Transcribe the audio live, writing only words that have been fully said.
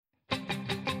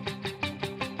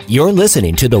You're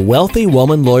listening to the Wealthy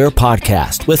Woman Lawyer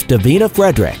Podcast with Davina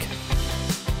Frederick.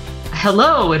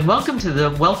 Hello, and welcome to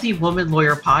the Wealthy Woman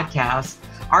Lawyer Podcast.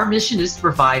 Our mission is to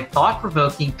provide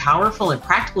thought-provoking, powerful, and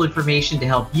practical information to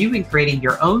help you in creating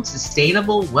your own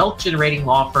sustainable, wealth-generating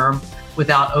law firm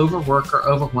without overwork or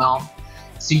overwhelm,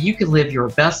 so you can live your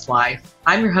best life.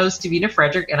 I'm your host, Davina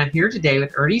Frederick, and I'm here today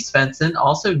with Ernie Svensson,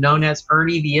 also known as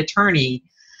Ernie the Attorney.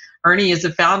 Ernie is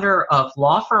the founder of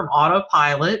Law Firm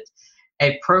Autopilot,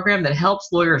 a program that helps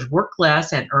lawyers work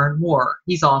less and earn more.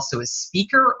 He's also a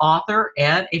speaker, author,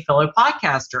 and a fellow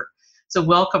podcaster. So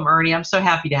welcome, Ernie. I'm so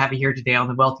happy to have you here today on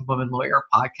the Wealthy Woman Lawyer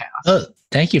Podcast. Oh,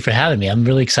 thank you for having me. I'm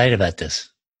really excited about this.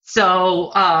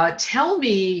 So tell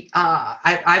me,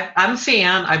 I'm a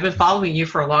fan. I've been following you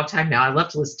for a long time now. I love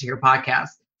to listen to your podcast.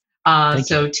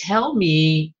 Tell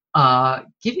me,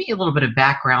 give me a little bit of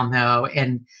background, though,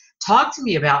 and talk to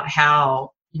me about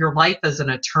how your life as an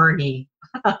attorney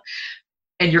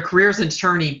and your career as an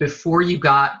attorney before you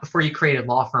created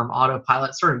law firm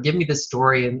Autopilot. Sort of give me the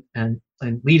story and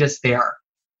lead us there.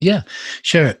 Yeah,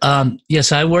 sure.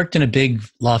 So I worked in a big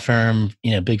law firm,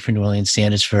 big for New Orleans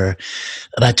standards for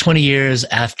about 20 years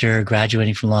after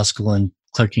graduating from law school and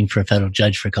clerking for a federal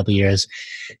judge for a couple of years.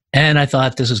 And I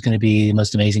thought this was going to be the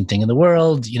most amazing thing in the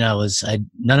world.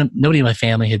 Nobody in my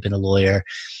family had been a lawyer.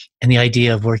 And the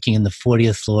idea of working in the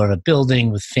 40th floor of a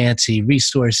building with fancy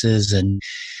resources and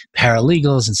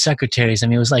paralegals and secretaries, it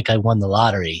was like I won the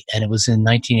lottery. And it was in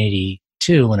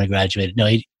 1982 when I graduated.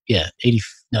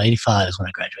 85 is when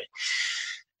I graduated.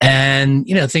 And,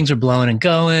 things were blowing and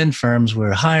going. Firms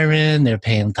were hiring. They were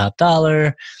paying top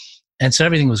dollar. And so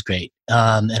everything was great.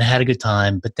 And I had a good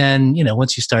time. But then,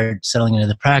 once you start settling into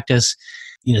the practice,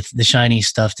 the shiny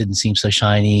stuff didn't seem so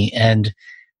shiny. And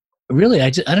really, I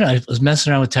don't know. I was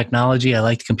messing around with technology. I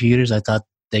liked computers. I thought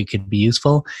they could be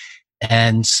useful.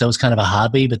 And so it was kind of a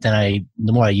hobby. But then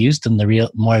the more I used them, the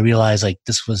more I realized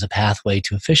this was a pathway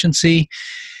to efficiency.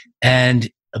 And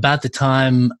about the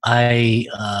time I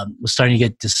was starting to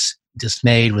get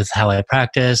dismayed with how I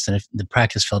practiced, and if the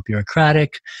practice felt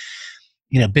bureaucratic,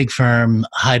 big firm,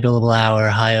 high billable hour,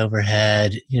 high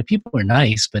overhead. People were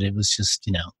nice, but it was just,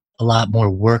 a lot more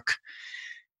work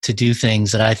to do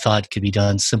things that I thought could be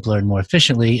done simpler and more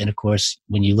efficiently. And of course,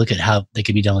 when you look at how they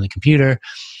could be done with a computer,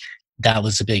 that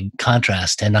was a big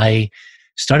contrast. And I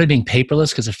started being paperless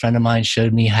because a friend of mine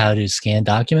showed me how to scan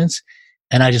documents.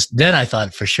 And then I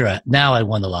thought for sure, now I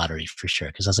won the lottery for sure.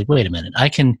 Because I was like, wait a minute, I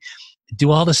can do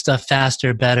all this stuff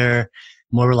faster, better,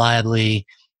 more reliably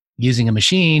using a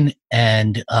machine.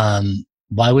 And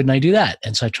why wouldn't I do that?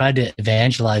 And so I tried to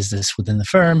evangelize this within the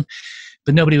firm,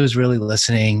 but nobody was really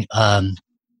listening.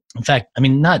 In fact,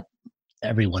 not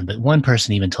everyone, but one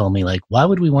person even told me, why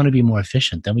would we want to be more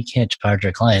efficient? Then we can't charge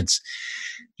our clients,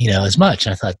 as much.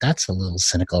 And I thought that's a little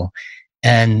cynical.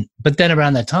 But then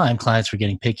around that time, clients were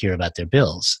getting pickier about their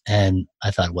bills. And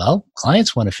I thought, well,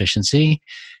 clients want efficiency.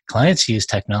 Clients use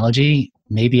technology.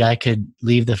 Maybe I could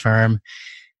leave the firm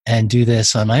and do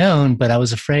this on my own. But I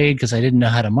was afraid because I didn't know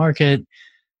how to market.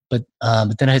 But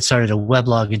then I had started a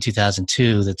weblog in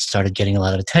 2002 that started getting a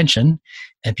lot of attention.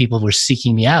 And people were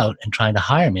seeking me out and trying to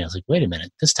hire me. I was like, wait a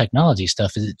minute, this technology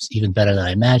stuff is even better than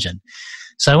I imagined.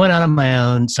 So I went out on my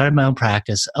own, started my own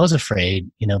practice. I was afraid,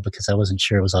 because I wasn't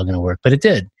sure it was all going to work, but it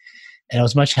did. And I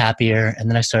was much happier. And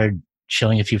then I started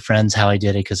showing a few friends how I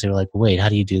did it because they were like, wait, how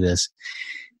do you do this?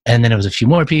 And then it was a few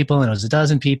more people, and it was a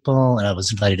dozen people, and I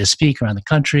was invited to speak around the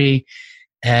country.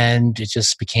 And it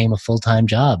just became a full-time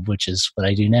job, which is what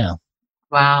I do now.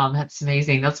 Wow, that's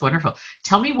amazing. That's wonderful.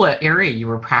 Tell me what area you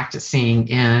were practicing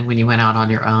in when you went out on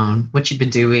your own, what you've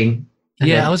been doing.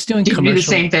 I was doing commercial. Did you do the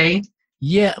same thing?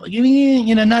 Yeah,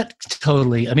 not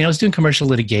totally. I was doing commercial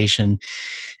litigation,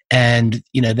 and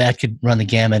that could run the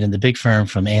gamut in the big firm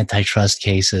from antitrust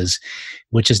cases,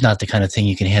 which is not the kind of thing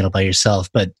you can handle by yourself.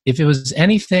 But if it was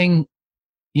anything,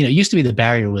 it used to be the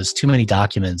barrier was too many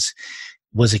documents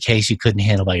was a case you couldn't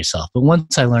handle by yourself. But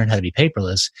once I learned how to be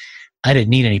paperless, I didn't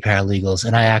need any paralegals,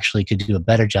 and I actually could do a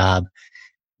better job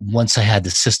once I had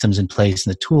the systems in place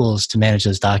and the tools to manage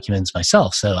those documents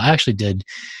myself. So I actually did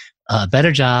a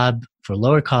better job for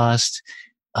lower cost,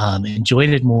 enjoyed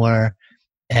it more.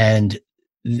 And,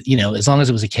 as long as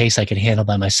it was a case I could handle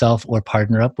by myself or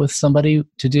partner up with somebody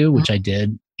to do, which I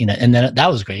did, and then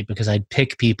that was great because I'd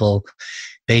pick people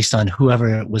based on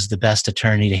whoever was the best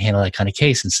attorney to handle that kind of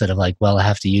case instead of I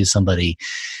have to use somebody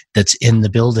that's in the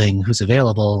building who's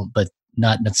available, but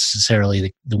not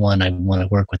necessarily the one I want to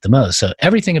work with the most. So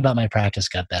everything about my practice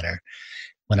got better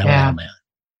when I went on my own.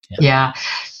 Yeah.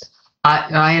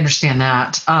 I understand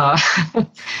that.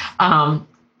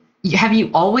 Have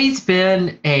you always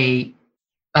been a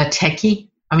techie?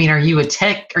 I mean, are you a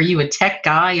tech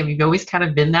guy? Have you always kind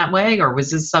of been that way, or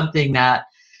was this something that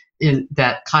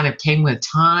kind of came with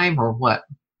time, or what?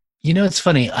 It's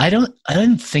funny. I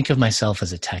didn't think of myself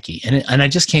as a techie, and I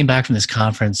just came back from this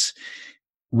conference,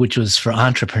 which was for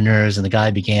entrepreneurs, and the guy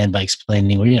began by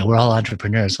explaining, well, we're all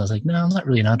entrepreneurs. So I was like, no, I'm not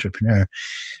really an entrepreneur.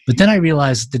 But then I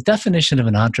realized the definition of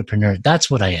an entrepreneur,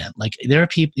 that's what I am. Like, there are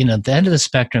people, at the end of the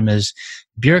spectrum is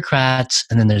bureaucrats,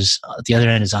 and then there's at the other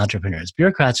end is entrepreneurs.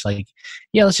 Bureaucrats like,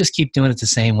 yeah, let's just keep doing it the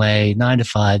same way, 9 to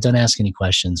 5, don't ask any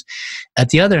questions.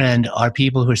 At the other end are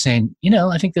people who are saying,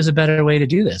 I think there's a better way to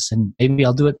do this, and maybe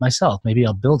I'll do it myself. Maybe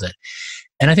I'll build it.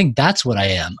 And I think that's what I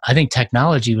am. I think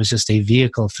technology was just a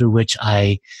vehicle through which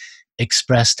I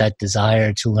expressed that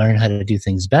desire to learn how to do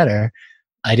things better.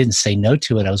 I didn't say no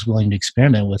to it. I was willing to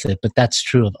experiment with it, but that's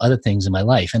true of other things in my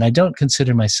life. And I don't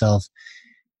consider myself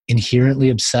inherently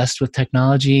obsessed with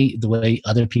technology the way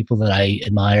other people that I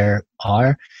admire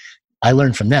are. I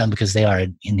learn from them because they are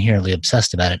inherently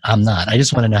obsessed about it. I'm not. I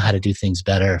just want to know how to do things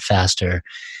better, faster,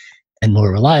 and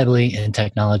more reliably. And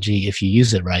technology, if you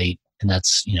use it right, and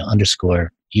that's,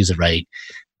 underscore use it right,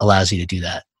 allows you to do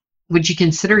that. Would you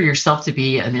consider yourself to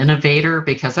be an innovator?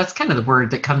 Because that's kind of the word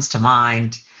that comes to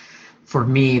mind for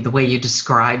me. The way you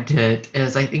described it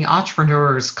is, I think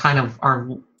entrepreneurs kind of are,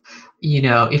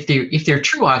 if they're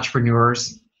true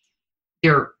entrepreneurs,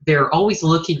 they're always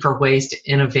looking for ways to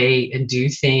innovate and do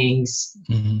things,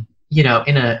 in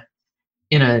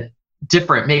a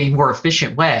different, maybe more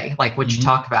efficient way, like what you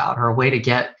talk about, or a way to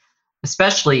get,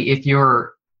 especially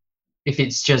if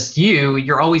it's just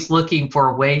you're always looking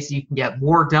for ways you can get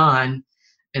more done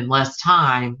in less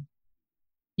time,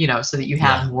 so that you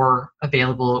have more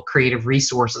available creative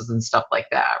resources and stuff like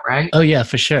that, right? Oh, yeah,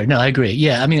 for sure. No, I agree.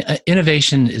 Yeah, I mean,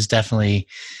 innovation is definitely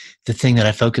the thing that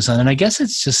I focus on. And I guess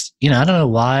it's just, I don't know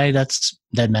why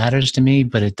that matters to me,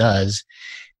 but it does.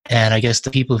 And I guess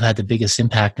the people who've had the biggest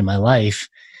impact in my life,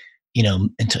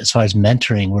 as far as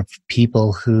mentoring, were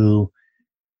people who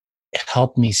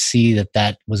helped me see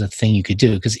that was a thing you could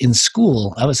do. Because in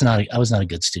school, I was not a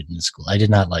good student in school. I did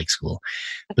not like school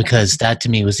because that to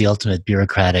me was the ultimate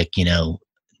bureaucratic,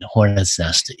 hornet's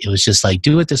nest. It was just like,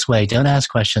 do it this way, don't ask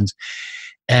questions.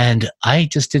 And I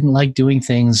just didn't like doing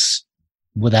things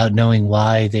without knowing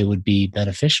why they would be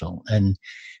beneficial. And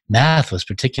math was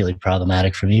particularly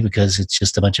problematic for me because it's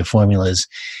just a bunch of formulas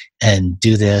and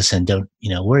do this and don't,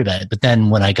 worry about it. But then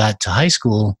when I got to high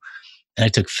school and I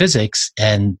took physics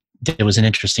and there was an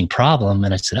interesting problem,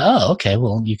 and I said, oh, okay,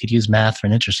 well, you could use math for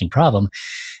an interesting problem.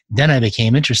 Then I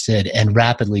became interested and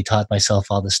rapidly taught myself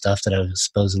all the stuff that I was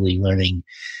supposedly learning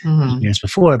years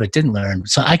before, but didn't learn.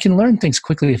 So I can learn things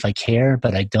quickly if I care,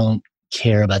 but I don't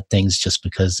care about things just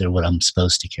because they're what I'm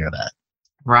supposed to care about.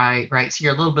 Right. So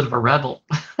you're a little bit of a rebel.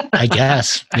 I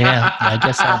guess. Yeah. I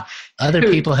guess other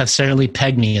people have certainly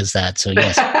pegged me as that. So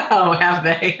yes. Oh, have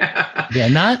they? Yeah.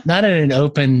 Not in an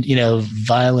open,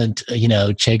 violent,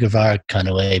 Che Guevara kind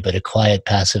of way, but a quiet,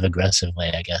 passive aggressive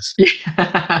way, I guess.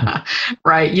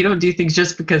 Right. You don't do things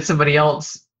just because somebody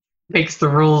else makes the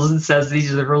rules and says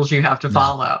these are the rules you have to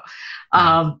follow.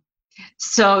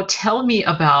 So tell me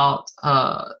about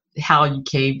how you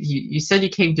came. You said you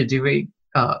came to doing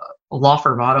a law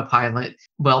firm autopilot.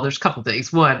 Well, there's a couple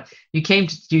things. One, you came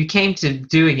to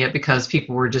doing it because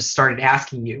people were just started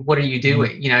asking you, what are you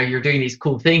doing? You're doing these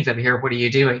cool things over here. What are you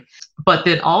doing? But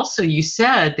then also you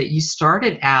said that you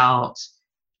started out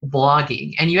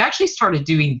blogging, and you actually started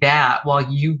doing that while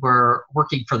you were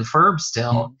working for the firm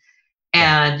still.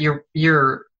 And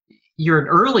you're an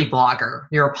early blogger.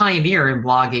 You're a pioneer in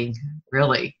blogging,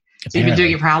 really. So you've been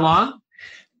doing it for how long?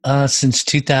 Since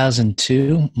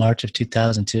 2002, March of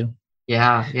 2002.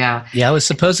 Yeah. I was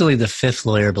supposedly the 5th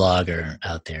lawyer blogger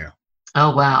out there.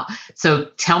 Oh, wow. So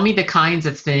tell me the kinds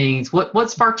of things,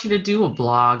 what sparked you to do a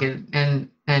blog, and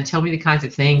tell me the kinds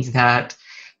of things that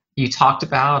you talked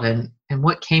about and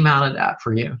what came out of that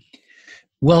for you.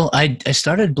 Well, I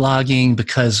started blogging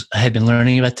because I had been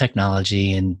learning about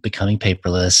technology and becoming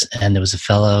paperless. And there was a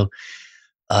fellow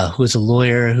who was a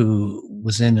lawyer who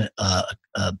was in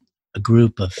a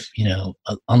group of, an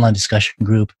online discussion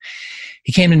group.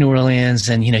 He came to New Orleans,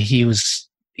 and,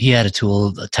 he had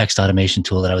a text automation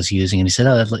tool that I was using. And he said,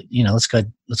 let's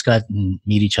go out and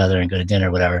meet each other and go to dinner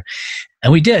or whatever.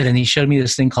 And we did. And he showed me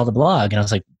this thing called a blog. And I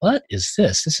was like, what is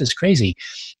this? This is crazy.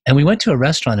 And we went to a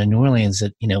restaurant in New Orleans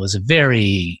that, was a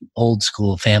very old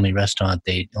school family restaurant.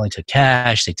 They only took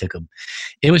cash.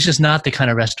 It was just not the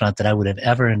kind of restaurant that I would have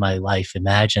ever in my life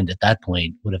imagined at that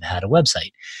point would have had a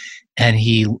website. And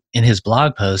he, in his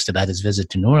blog post about his visit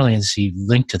to New Orleans, he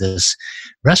linked to this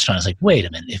restaurant. I was like, wait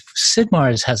a minute, if Sid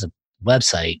Marrs has a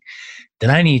website, then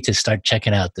I need to start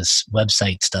checking out this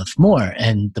website stuff more.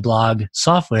 And the blog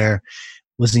software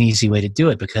was an easy way to do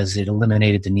it because it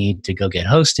eliminated the need to go get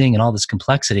hosting and all this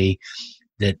complexity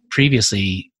that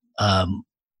previously,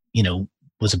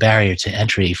 was a barrier to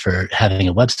entry for having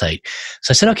a website. So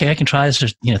I said, okay, I can try this for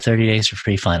 30 days for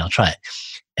free. Fine, I'll try it.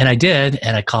 And I did,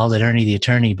 and I called it Ernie the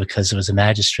Attorney because it was a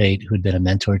magistrate who had been a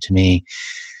mentor to me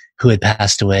who had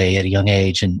passed away at a young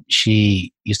age, and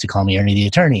she used to call me Ernie the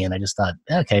Attorney, and I just thought,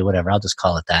 okay, whatever, I'll just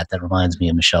call it that. That reminds me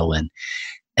of Michelle Wynn.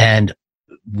 And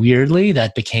weirdly,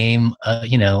 that became a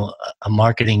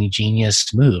marketing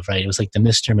genius move, right? It was like the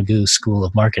Mr. Magoo school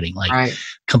of marketing, like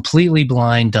completely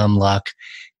blind, dumb luck.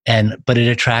 But it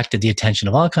attracted the attention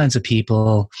of all kinds of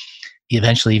people.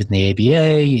 Eventually, even the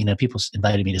ABA, people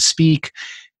invited me to speak,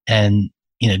 and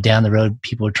down the road,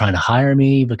 people were trying to hire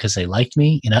me because they liked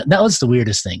me. That was the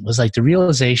weirdest thing. Was like the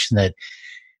realization that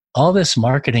all this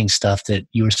marketing stuff that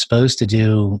you were supposed to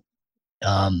do,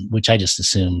 which I just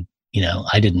assumed,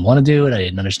 I didn't want to do it. I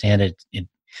didn't understand it. It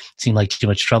seemed like too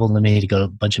much trouble to me to go to a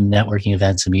bunch of networking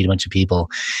events and meet a bunch of people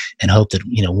and hope that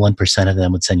 1% of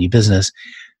them would send you business.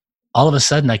 All of a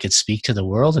sudden I could speak to the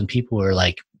world and people were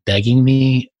like begging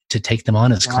me to take them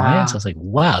on as clients. I was like,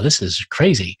 wow, this is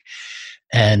crazy.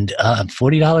 And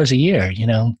 $40 a year,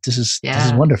 this is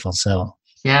wonderful. So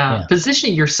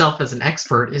positioning yourself as an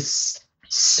expert is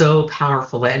so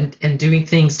powerful, and doing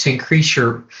things to increase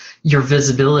your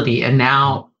visibility. And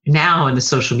now in the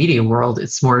social media world,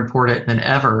 it's more important than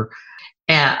ever.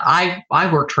 And I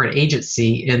worked for an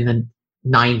agency in the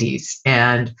 90s,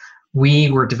 and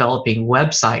we were developing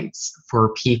websites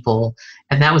for people,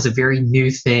 and that was a very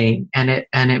new thing. And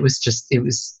it was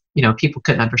people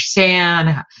couldn't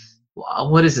understand,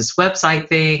 what is this website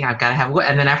thing? I've got to have,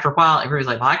 and then after a while, everybody's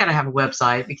like, well, I got to have a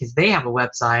website because they have a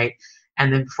website.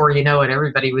 And then before you know it,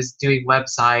 everybody was doing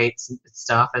websites and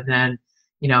stuff. And then,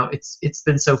 it's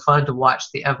been so fun to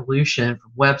watch the evolution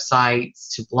from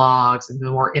websites to blogs and the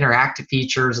more interactive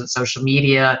features and social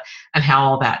media and how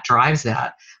all that drives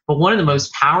that. But one of the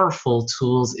most powerful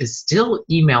tools is still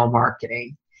email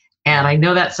marketing. And I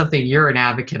know that's something you're an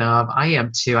advocate of. I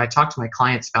am too. I talk to my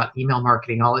clients about email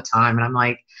marketing all the time. And I'm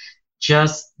like,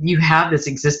 you have this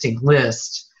existing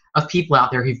list of people out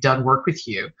there who've done work with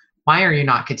you. Why are you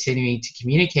not continuing to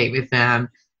communicate with them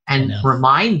and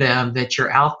remind them that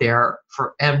you're out there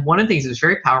and one of the things that was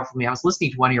very powerful for me, I was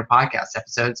listening to one of your podcast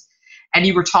episodes, and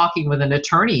you were talking with an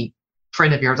attorney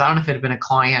friend of yours. I don't know if it had been a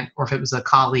client or if it was a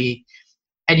colleague.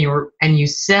 And you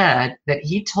said that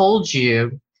he told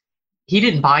you he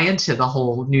didn't buy into the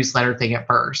whole newsletter thing at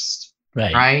first.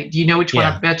 Right? Do you know which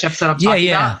episode I'm talking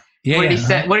about? What did he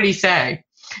say? What did he say?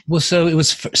 Well,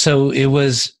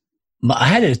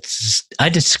 I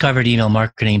discovered email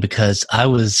marketing because I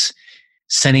was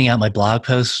sending out my blog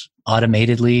posts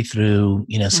automatedly through,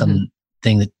 some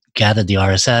thing that gathered the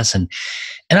RSS. And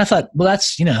I thought, well,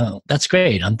 that's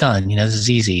great. I'm done. This is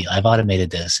easy. I've automated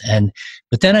this.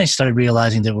 But then I started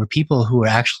realizing there were people who were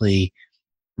actually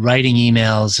writing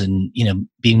emails and,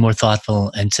 being more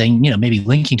thoughtful and saying, maybe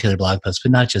linking to their blog posts,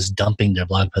 but not just dumping their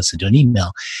blog posts into an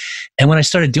email. And when I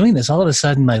started doing this, all of a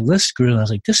sudden my list grew and I was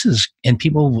like, and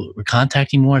people were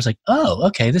contacting more. I was like, oh,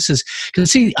 okay,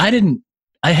 because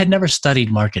I had never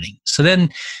studied marketing. So then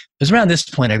it was around this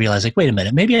point I realized, like, wait a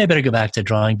minute, maybe I better go back to the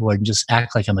drawing board and just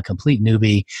act like I'm a complete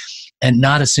newbie and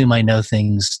not assume I know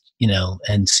things,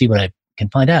 and see what I can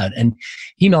find out. And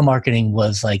email marketing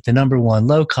was like the number one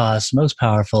low cost, most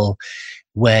powerful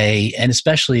way. And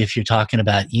especially if you're talking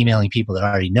about emailing people that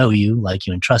already know you, like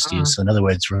you, and trust you. So in other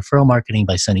words, referral marketing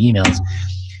by sending emails,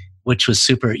 which was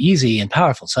super easy and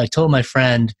powerful. So I told my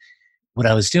friend what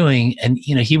I was doing, and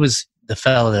he was the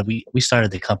fellow that we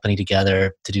started the company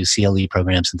together to do CLE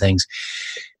programs and things.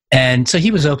 And so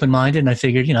he was open-minded, and I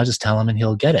figured, I'll just tell him and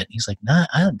he'll get it. He's like, nah,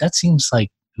 that seems like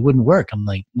it wouldn't work. I'm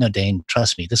like, no, Dane,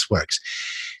 trust me, this works.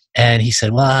 And he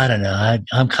said, well, I don't know.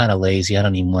 I'm kind of lazy. I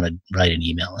don't even want to write an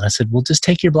email. And I said, well, just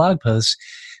take your blog posts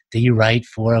that you write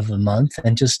 4 of a month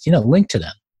and just, link to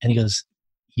them. And he goes,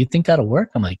 you think that'll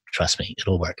work? I'm like, trust me,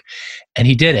 it'll work. And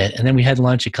he did it. And then we had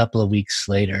lunch a couple of weeks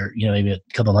later, maybe a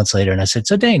couple of months later. And I said,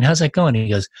 so Dane, how's that going? And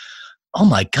he goes, oh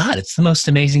my God, it's the most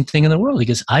amazing thing in the world. He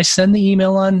goes, I send the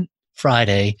email on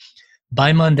Friday.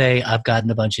 By Monday, I've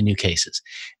gotten a bunch of new cases.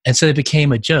 And so it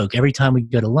became a joke. Every time we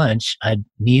go to lunch, I'd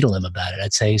needle him about it.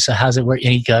 I'd say, so how's it work?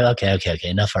 And he'd go, okay,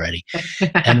 enough already.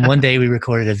 And one day we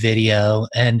recorded a video.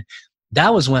 And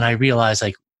that was when I realized,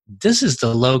 like, this is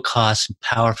the low-cost,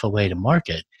 powerful way to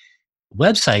market.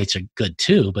 Websites are good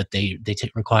too, but they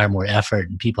require more effort,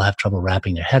 and people have trouble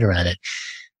wrapping their head around it.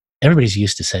 Everybody's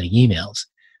used to sending emails.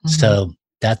 So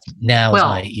that now is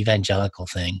my evangelical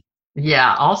thing.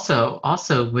 Yeah. Also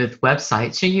with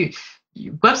websites,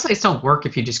 websites don't work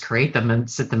if you just create them and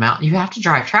sit them out. You have to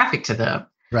drive traffic to them.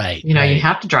 Right, You right.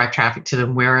 have to drive traffic to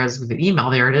them. Whereas with an email,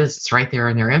 there it is. It's right there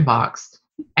in their inbox.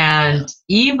 Yeah, And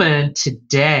even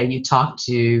today, you talk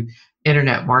to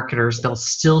internet marketers, they'll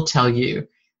still tell you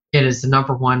it is the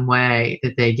number one way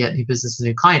that they get new business and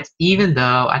new clients. Even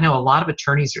though I know a lot of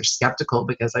attorneys are skeptical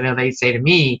because I know they say to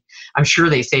me, I'm sure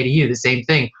they say to you the same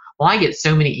thing. Well, I get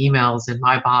so many emails in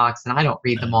my box and I don't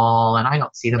read them right, all and I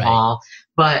don't see them right, all.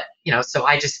 But, so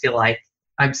I just feel like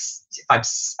I'm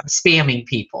spamming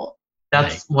people. right,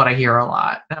 That's what I hear a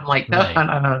lot. And I'm like, no, right, no,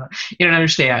 no, no. You don't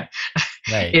understand.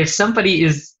 right, If somebody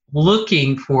is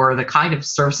looking for the kind of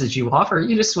services you offer,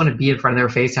 you just want to be in front of their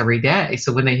face every day.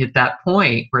 So when they hit that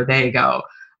point where they go,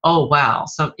 oh, wow,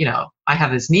 so, I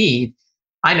have this need,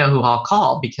 I know who I'll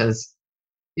call because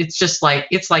it's like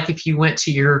if you went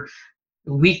to your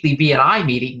weekly BNI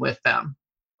meeting with them,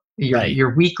 right,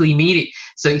 your weekly meeting.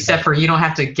 So except right, for you don't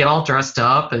have to get all dressed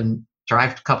up and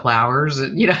drive a couple hours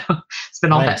and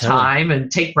spend all right, that totally. time and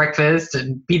take breakfast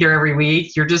and be there every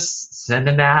week. You're just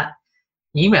sending that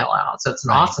email out. So it's an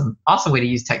Right. awesome way to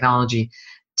use technology.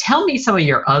 Tell me some of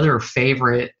your other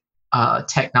favorite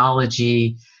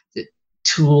technology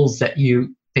tools that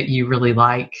you really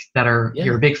like that are you're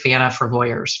Yeah. a big fan of for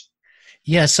lawyers.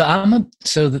 Yeah.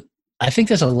 I think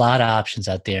there's a lot of options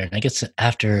out there. And I guess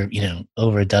after,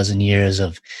 over a dozen years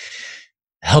of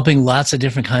helping lots of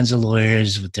different kinds of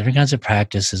lawyers with different kinds of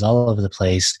practices all over the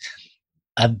place,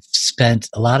 I've spent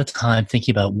a lot of time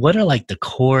thinking about what are like the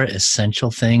core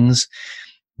essential things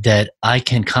that I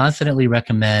can confidently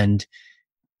recommend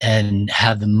and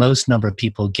have the most number of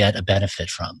people get a benefit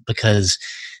from, because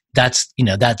that's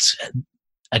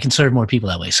I can serve more people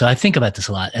that way. So I think about this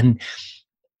a lot. And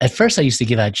at first I used to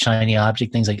give out shiny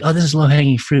object things like, oh, this is low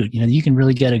hanging fruit. You can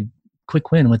really get a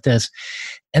quick win with this.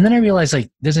 And then I realized like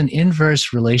there's an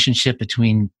inverse relationship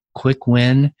between quick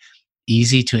win,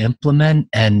 easy to implement,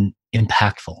 and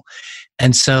impactful.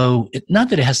 And so not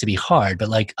that it has to be hard, but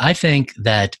like I think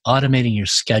that automating your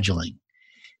scheduling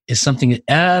is something that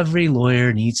every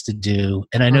lawyer needs to do.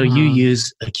 And I know you Hmm.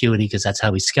 use Acuity because that's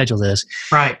how we schedule this.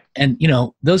 Right. And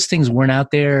those things weren't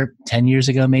out there 10 years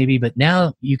ago maybe, but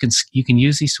now you can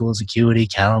use these tools: Acuity,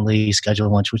 Calendly, Schedule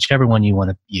Once, whichever one you want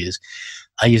to use.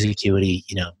 I use Acuity,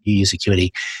 you use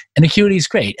Acuity, and Acuity is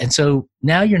great. And so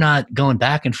now you're not going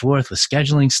back and forth with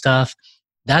scheduling stuff.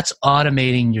 That's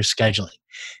automating your scheduling.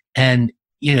 And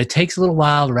it takes a little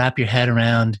while to wrap your head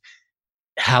around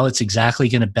how it's exactly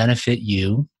going to benefit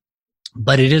you,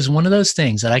 but it is one of those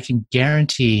things that I can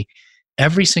guarantee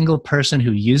every single person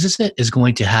who uses it is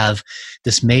going to have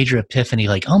this major epiphany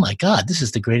like, oh my God, this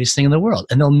is the greatest thing in the world.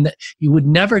 And you would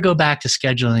never go back to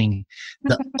scheduling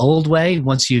the old way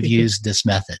once you've used this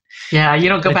method. Yeah, you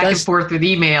don't go But it back and does, forth with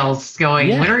emails going,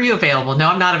 when yeah, are you available? No,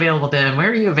 I'm not available then. When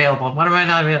are you available? When am I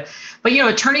not available? But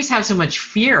attorneys have so much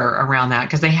fear around that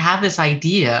because they have this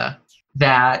idea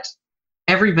that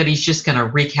everybody's just going to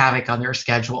wreak havoc on their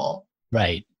schedule.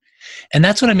 right. And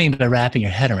that's what I mean by wrapping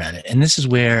your head around it. And this is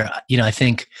where, I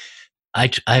think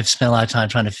I've spent a lot of time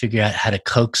trying to figure out how to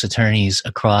coax attorneys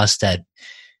across that,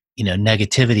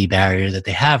 negativity barrier that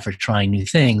they have for trying new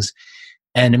things.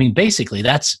 And I mean, basically,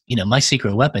 that's, my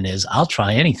secret weapon is I'll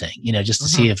try anything, just to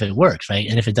see Hmm. if it works, right?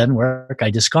 And if it doesn't work, I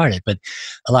discard it. But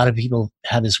a lot of people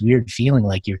have this weird feeling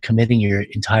like you're committing your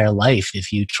entire life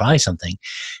if you try something.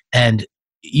 And,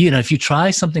 if you try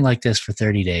something like this for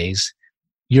 30 days,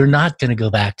 you're not going to go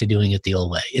back to doing it the old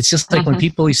way. It's just like when Hmm.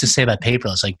 people used to say about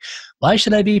paperless, like, why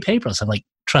should I be paperless? I'm like,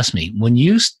 trust me, when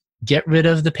you get rid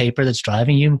of the paper that's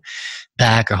driving you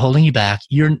back or holding you back,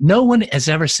 no one has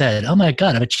ever said, oh my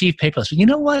God, I've achieved paperless. But you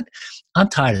know what? I'm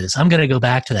tired of this. I'm going to go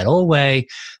back to that old way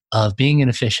of being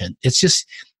inefficient. It's just,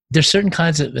 there's certain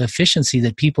kinds of efficiency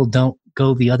that people don't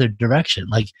go the other direction.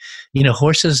 Like,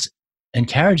 horses and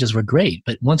carriages were great,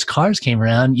 but once cars came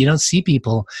around, you don't see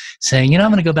people saying, I'm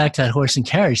going to go back to that horse and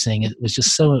carriage thing. It was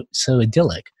just so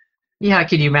idyllic. Yeah,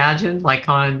 can you imagine like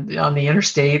on the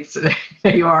interstates,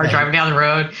 there you are Right. driving down the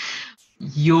road,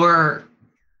 you're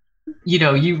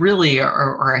you really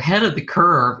are ahead of the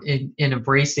curve in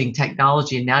embracing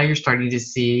technology. And now you're starting to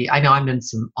see, I know I'm in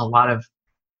a lot of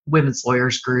women's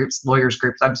lawyers groups.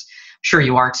 I'm sure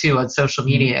you are too on social Mhm.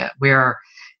 media, where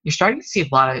you're starting to see a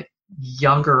lot of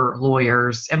younger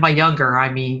lawyers. And by younger,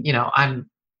 I mean, I'm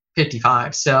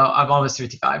 55, so I'm almost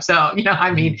 55. So, I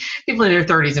mean, Mhm. people in their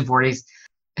 30s and 40s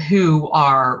who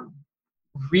are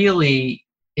really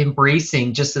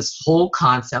embracing just this whole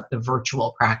concept of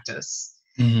virtual practice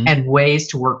Mhm. and ways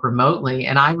to work remotely.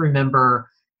 And I remember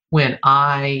when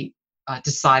I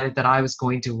decided that I was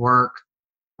going to work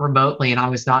remotely and I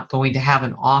was not going to have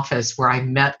an office where I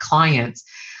met clients,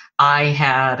 I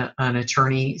had an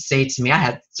attorney say to me, I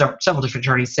had several different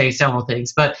attorneys say several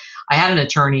things, but I had an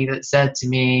attorney that said to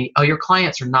me, oh, your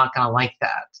clients are not going to like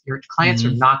that. Your clients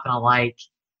are not going to like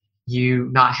you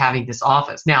not having this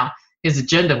office. Now, his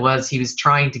agenda was he was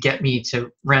trying to get me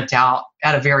to rent out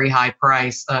at a very high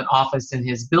price an office in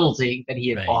his building that he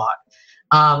had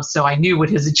bought. So I knew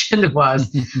what his agenda was,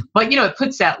 but it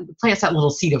plants that little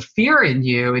seed of fear in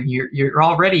you, and you're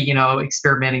already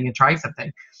experimenting and trying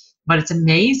something. But it's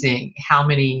amazing how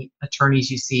many attorneys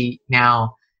you see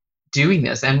now doing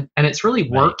this, and it's really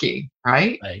working,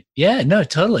 right? Right. Yeah, no,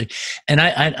 totally. And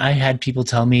I had people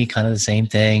tell me kind of the same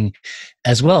thing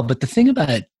as well. But the thing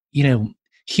about,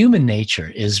 human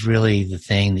nature is really the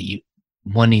thing that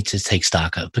one needs to take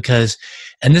stock of, because,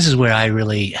 and this is where I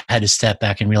really had to step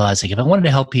back and realize, like, if I wanted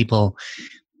to help people,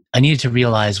 I needed to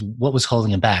realize what was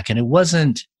holding them back. And it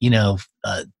wasn't,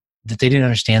 that they didn't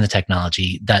understand the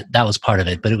technology, that was part of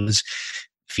it, but it was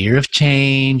fear of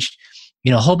change,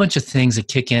 a whole bunch of things that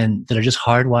kick in that are just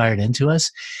hardwired into us.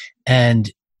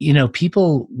 And,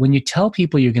 people, when you tell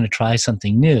people you're going to try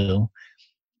something new,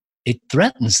 it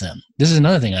threatens them. This is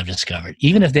another thing I've discovered.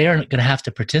 Even if they aren't going to have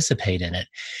to participate in it,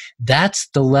 that's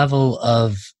the level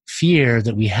of fear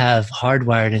that we have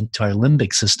hardwired into our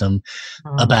limbic system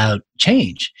about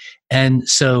change. And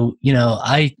so,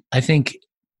 I think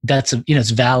that's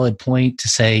it's a valid point to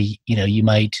say, you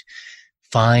might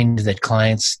find that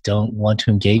clients don't want to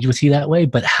engage with you that way,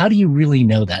 but how do you really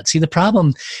know that? See, the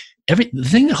problem, the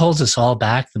thing that holds us all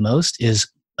back the most is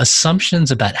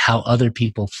assumptions about how other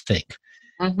people think,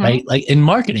 right? Like in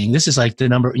marketing, this is like the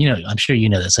number, I'm sure you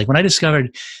know this. Like when I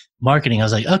discovered marketing, I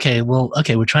was like, okay,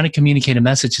 we're trying to communicate a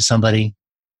message to somebody,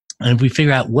 and we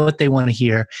figure out what they want to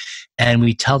hear, and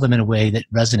we tell them in a way that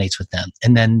resonates with them,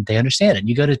 and then they understand it. And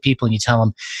you go to people and you tell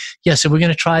them, yeah, so we're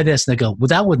going to try this. And they go, well,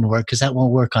 that wouldn't work because that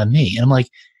won't work on me. And I'm like,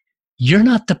 you're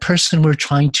not the person we're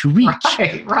trying to reach.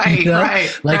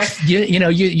 Right. Like,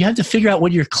 you have to figure out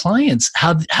what your clients,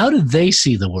 how do they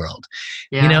see the world?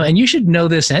 Yeah. And you should know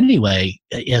this anyway,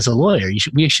 as a lawyer.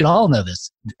 We should all know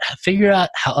this. Figure out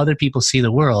how other people see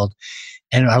the world,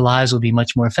 and our lives will be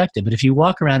much more effective. But if you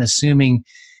walk around assuming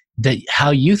that how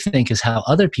you think is how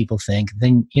other people think,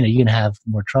 then you're going to have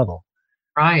more trouble.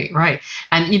 Right.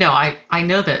 And I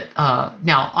know that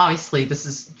now obviously this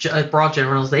is a broad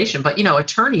generalization, but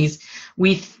attorneys,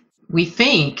 we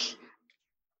think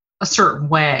a certain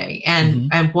way,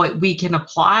 and what we can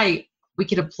apply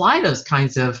those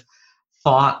kinds of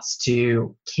thoughts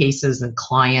to cases and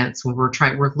clients when we're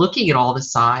looking at all the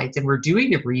sides and we're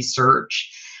doing the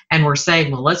research. And we're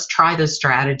saying, well, let's try this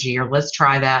strategy, or let's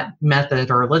try that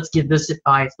method, or let's give this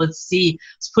advice. Let's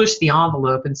push the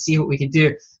envelope and see what we can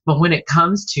do. But when it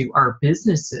comes to our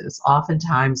businesses,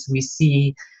 oftentimes we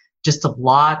see just a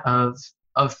lot of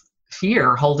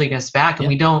fear holding us back, and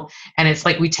we don't. And it's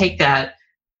like we take that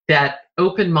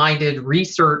open-minded,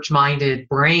 research-minded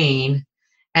brain,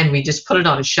 and we just put it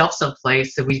on a shelf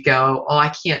someplace, and we go, oh,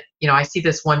 I can't. I see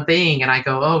this one thing, and I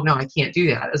go, oh no, I can't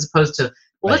do that. As opposed to,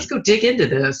 well, let's go dig into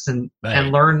this and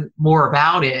learn more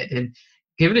about it and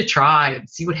give it a try and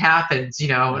see what happens,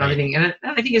 and everything. And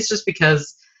I think it's just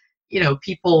because,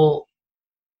 people,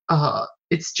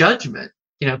 it's judgment.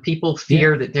 People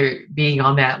fear that they're being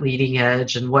on that leading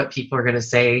edge and what people are going to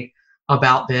say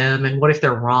about them. And what if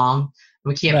they're wrong?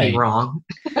 We can't be wrong.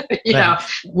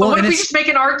 Well, what if we just make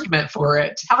an argument for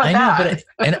it? How about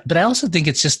that? But I also think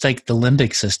it's just like the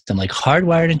limbic system, like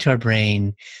hardwired into our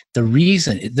brain.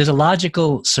 There's a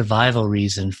logical survival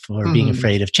reason for being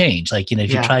afraid of change. Like,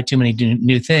 if you try too many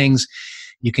new things,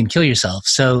 you can kill yourself.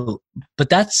 So, but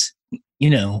that's,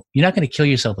 you're not going to kill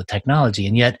yourself with technology.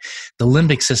 And yet the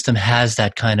limbic system has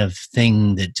that kind of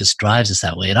thing that just drives us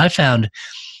that way. And I found,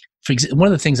 one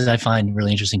of the things that I find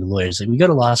really interesting to lawyers, like we go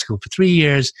to law school for 3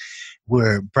 years,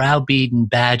 we're browbeaten,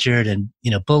 badgered, and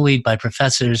bullied by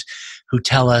professors who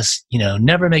tell us,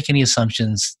 never make any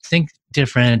assumptions, think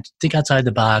different, think outside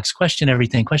the box, question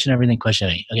everything.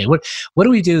 Okay, what do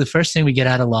we do? The first thing we get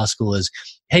out of law school is,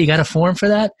 hey, you got a form for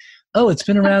that? Oh, it's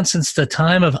been around since the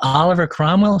time of Oliver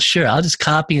Cromwell? Sure, I'll just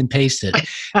copy and paste it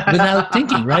without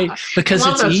thinking, right? Because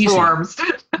it's easy. Forms.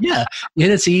 Yeah,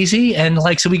 it's easy. And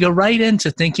so we go right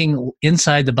into thinking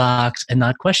inside the box and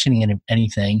not questioning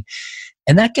anything.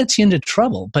 And that gets you into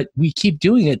trouble. But we keep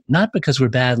doing it not because we're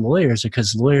bad lawyers or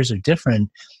because lawyers are different.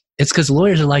 It's because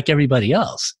lawyers are like everybody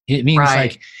else. It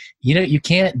means you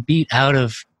can't beat out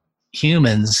of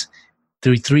humans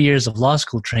through 3 years of law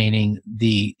school training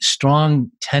the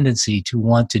strong tendency to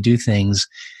want to do things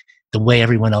the way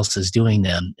everyone else is doing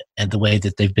them and the way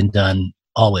that they've been done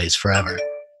always, forever.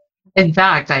 In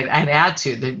fact, I'd add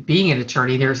to that being an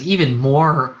attorney, there's even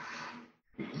more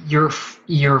you're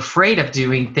you're afraid of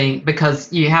doing things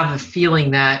because you have the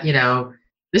feeling that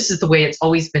this is the way it's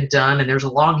always been done, and there's a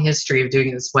long history of doing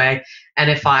it this way. And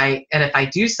if I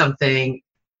do something,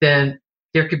 then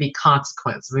there could be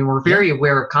consequence. I mean, we're Yeah. very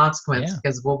aware of consequence Yeah.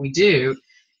 because of what we do.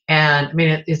 And I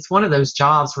mean, it's one of those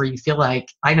jobs where you feel like,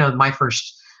 I know my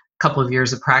first couple of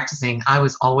years of practicing, I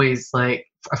was always like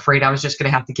afraid I was just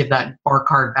going to have to give that bar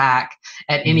card back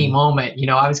at any Mm, moment.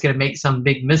 I was going to make some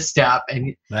big misstep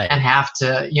right. and have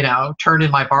to, turn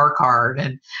in my bar card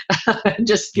and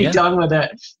just be Yeah. done with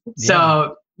it. Yeah.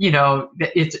 So,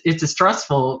 it's a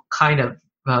stressful kind of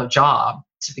job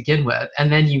to begin with.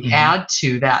 And then you Hmm. add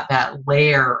to that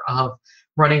layer of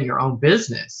running your own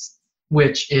business,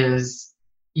 which is,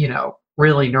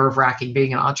 really nerve wracking.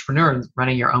 Being an entrepreneur and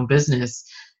running your own business,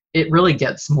 it really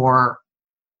gets more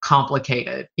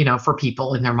complicated, for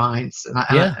people in their minds.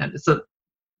 Yeah. And it's a, For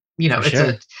it's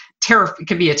sure. it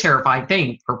can be a terrifying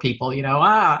thing for people,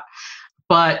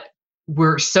 but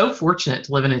we're so fortunate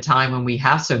to live in a time when we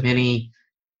have so many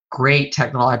great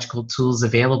technological tools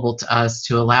available to us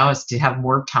to allow us to have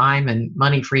more time and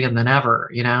money freedom than ever.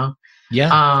 Yeah.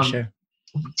 For Um, sure.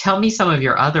 Tell me some of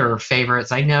your other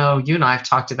favorites. I know you and I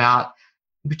have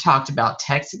we talked about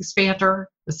Text Expander.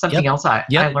 It's something Yep. else I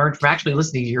Yep. learned from actually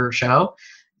listening to your show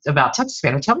about Text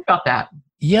Expander. Tell me about that.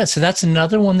 Yeah, so that's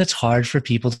another one that's hard for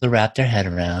people to wrap their head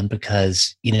around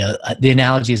because, the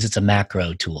analogy is it's a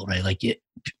macro tool, right? Like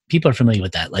people are familiar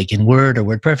with that. Like in Word or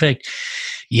WordPerfect,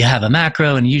 you have a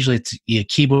macro and usually it's a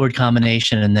keyboard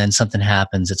combination and then something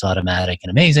happens, it's automatic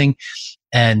and amazing.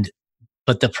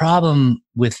 But the problem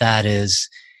with that is,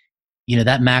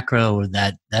 that macro or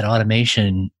that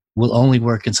automation will only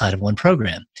work inside of one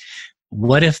program.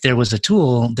 What if there was a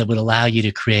tool that would allow you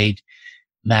to create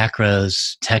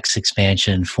macros, text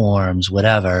expansion, forms,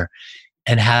 whatever,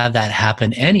 and have that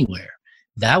happen anywhere?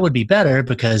 That would be better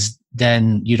because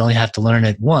then you'd only have to learn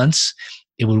it once.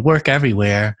 It would work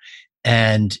everywhere,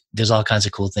 and there's all kinds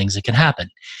of cool things that can happen.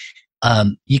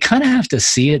 You kind of have to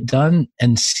see it done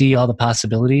and see all the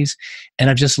possibilities. And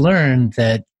I've just learned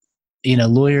that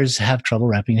lawyers have trouble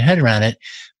wrapping their head around it.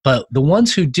 But the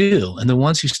ones who do and the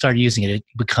ones who start using it, it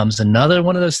becomes another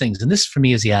one of those things. And this for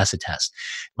me is the acid test.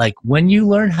 Like when you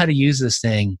learn how to use this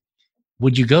thing,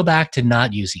 would you go back to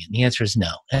not using it? And the answer is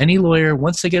no. Any lawyer,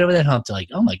 once they get over that hump, they're like,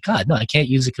 oh my God, no, I can't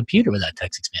use a computer without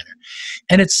Text Expander.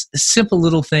 And it's simple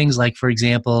little things like, for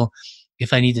example,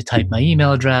 if I need to type my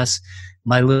email address,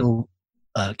 my little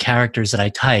characters that I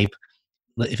type,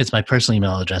 if it's my personal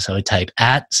email address, I would type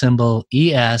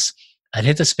 @ES. I'd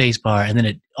hit the space bar and then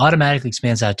it automatically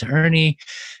expands out to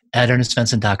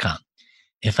Ernie@ErnestSvensson.com.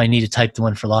 If I need to type the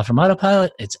one for Law Firm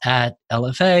Autopilot, it's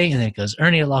 @LFA and then it goes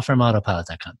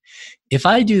Ernie@LawFirmAutopilot.com. If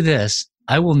I do this,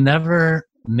 I will never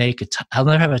I'll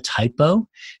never have a typo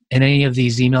in any of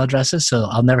these email addresses. So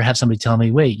I'll never have somebody tell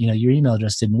me, wait, your email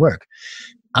address didn't work.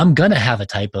 I'm going to have a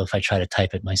typo if I try to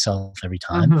type it myself every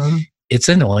time. Mm-hmm. It's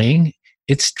annoying.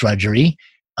 It's drudgery.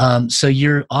 So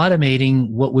you're automating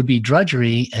what would be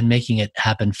drudgery and making it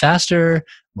happen faster,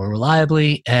 more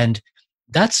reliably. And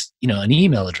that's, an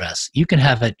email address. You can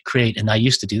have it create, and I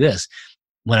used to do this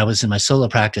when I was in my solo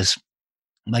practice.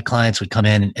 My clients would come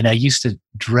in and I used to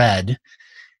dread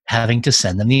having to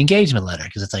send them the engagement letter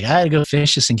because it's like, I had to go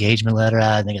fish this engagement letter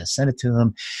out and I got to send it to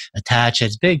them, attach it.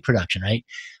 It's big production, right?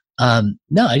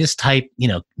 No, I just type,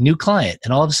 new client,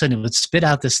 and all of a sudden it would spit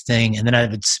out this thing, and then I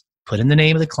would put in the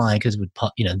name of the client because it would,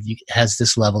 it has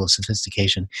this level of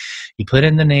sophistication. You put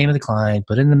in the name of the client,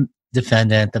 put in the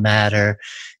defendant, the matter,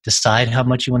 decide how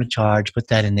much you want to charge, put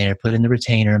that in there, put in the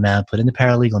retainer amount, put in the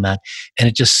paralegal amount, and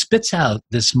it just spits out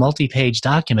this multi-page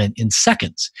document in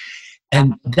seconds.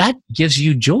 And that gives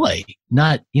you joy,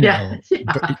 not, Yeah.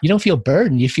 you don't feel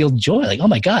burdened, you feel joy, like, oh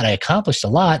my God, I accomplished a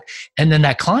lot. And then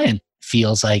that client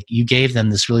feels like you gave them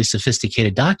this really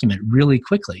sophisticated document really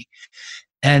quickly.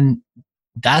 And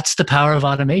that's the power of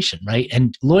automation, right?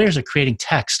 And lawyers are creating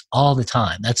text all the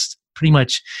time. That's pretty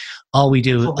much all we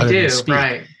do. What we other than do, speak.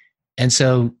 right? And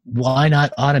so why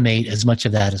not automate as much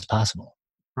of that as possible?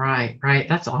 Right.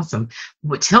 That's awesome.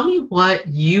 Tell me what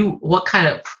kind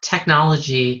of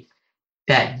technology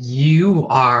that you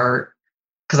are,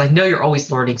 because I know you're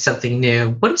always learning something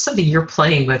new. What is something you're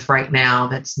playing with right now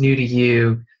that's new to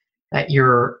you that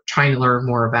you're trying to learn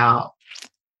more about?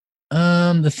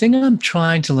 The thing I'm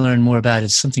trying to learn more about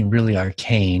is something really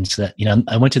arcane. So that,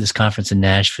 I went to this conference in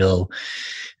Nashville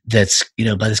that's,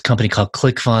 by this company called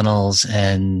ClickFunnels,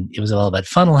 and it was all about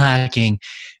funnel hacking.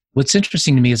 What's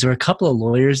interesting to me is there were a couple of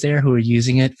lawyers there who were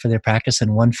using it for their practice,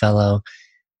 and one fellow,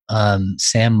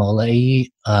 Sam Molay,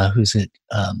 who's at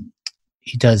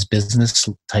he does business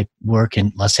type work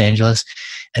in Los Angeles,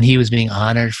 and he was being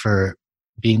honored for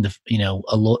being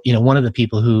one of the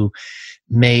people who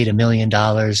made $1 million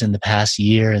in the past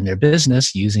year in their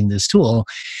business using this tool.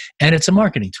 And it's a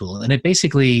marketing tool, and it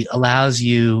basically allows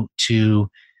you to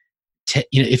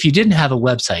if you didn't have a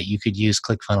website, you could use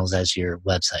ClickFunnels as your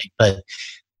website. But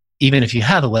even if you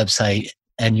have a website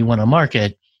and you want to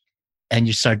market and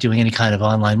you start doing any kind of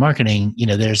online marketing,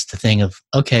 there's the thing of,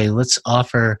 okay, let's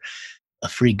offer a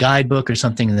free guidebook or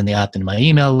something, and then they opt into my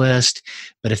email list.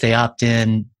 But if they opt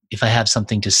in, if I have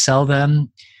something to sell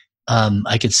them,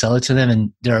 I could sell it to them.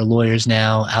 And there are lawyers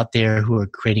now out there who are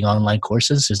creating online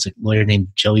courses. There's a lawyer named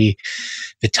Joey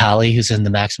Vitale who's in the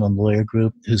Maximum Lawyer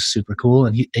Group, who's super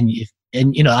cool.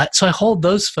 So I hold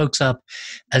those folks up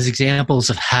as examples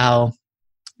of how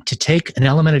to take an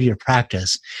element of your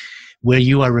practice where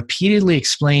you are repeatedly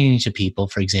explaining to people,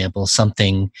 for example,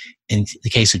 something. In the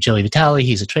case of Joey Vitale,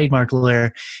 he's a trademark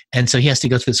lawyer, and so he has to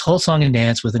go through this whole song and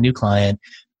dance with a new client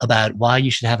about why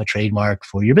you should have a trademark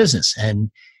for your business.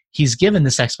 And he's given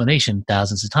this explanation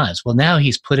thousands of times. Well, now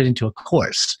he's put it into a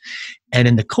course. And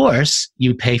in the course,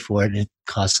 you pay for it. It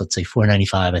costs, let's say,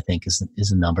 $4.95, I think is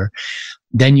the number.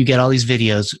 Then you get all these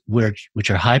videos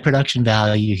which are high production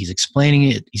value. He's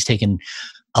explaining it. He's taken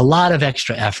a lot of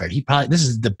extra effort. This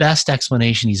is the best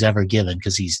explanation he's ever given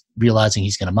because he's realizing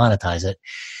he's going to monetize it.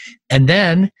 And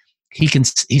then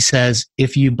he says,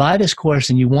 if you buy this course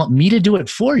and you want me to do it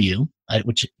for you,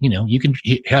 which, you can,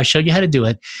 I showed you how to do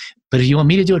it, but if you want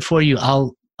me to do it for you,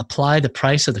 I'll apply the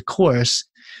price of the course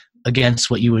against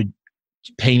what you would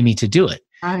pay me to do it.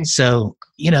 Right. So,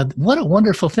 what a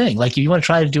wonderful thing. Like, if you want to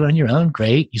try to do it on your own,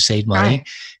 great, you saved money. Right.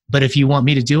 But if you want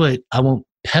me to do it, I won't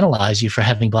penalize you for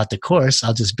having bought the course.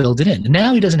 I'll just build it in. And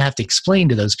now he doesn't have to explain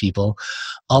to those people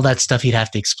all that stuff he'd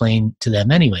have to explain to them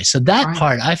anyway. So that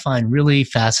part I find really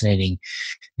fascinating,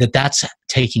 that's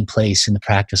taking place in the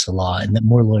practice of law and that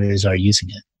more lawyers are using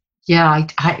it. Yeah,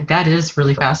 that is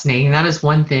really fascinating. That is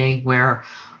one thing where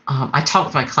I talk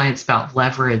with my clients about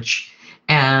leverage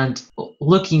and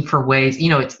looking for ways.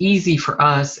 It's easy for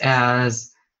us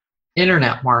as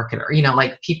internet marketer,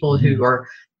 like people who are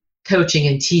coaching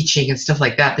and teaching and stuff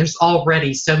like that. There's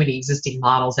already so many existing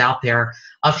models out there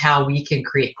of how we can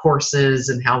create courses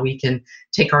and how we can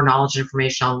take our knowledge and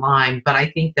information online. But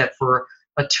I think that for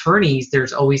attorneys,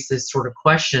 there's always this sort of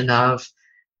question of,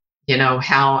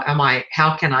 how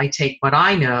can I take what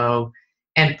I know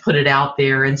and put it out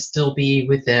there and still be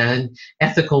within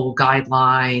ethical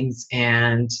guidelines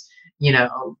and,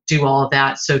 do all of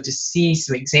that. So to see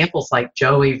some examples like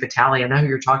Joey Vitale, I know who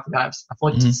you're talking about. I've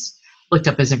looked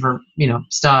up his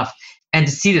stuff, and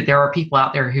to see that there are people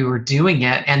out there who are doing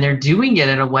it, and they're doing it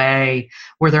in a way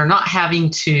where they're not having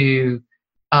to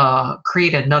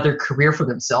create another career for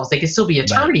themselves. They can still be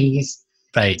attorneys,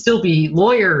 right. Still be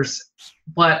lawyers,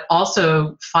 but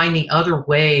also finding other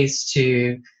ways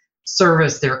to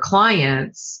service their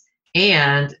clients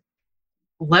and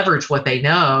leverage what they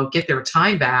know, get their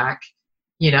time back,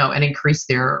 and increase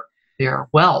their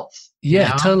wealth.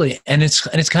 Yeah, totally. And it's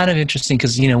kind of interesting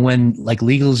because, when like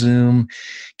LegalZoom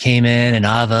came in and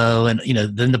Avvo and,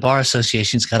 then the Bar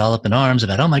Associations got all up in arms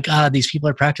about, oh my God, these people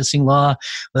are practicing law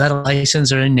without a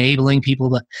license or enabling people.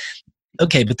 But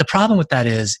okay, but the problem with that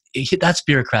is that's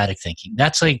bureaucratic thinking.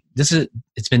 That's like,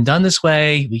 it's been done this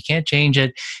way. We can't change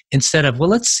it. Instead of, well,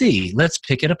 let's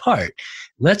pick it apart.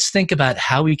 Let's think about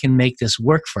how we can make this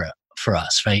work for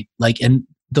us, right? Like, and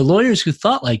the lawyers who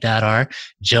thought like that are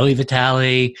Joey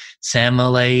Vitale, Sam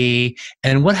Mullehy,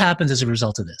 and what happens as a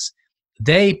result of this?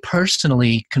 They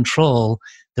personally control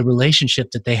the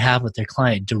relationship that they have with their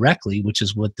client directly, which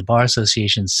is what the Bar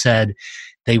Association said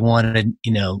they wanted,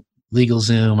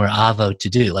 LegalZoom or Avvo to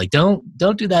do. Like, don't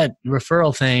do that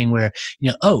referral thing where,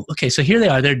 oh, okay, so here they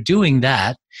are, they're doing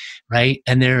that, right?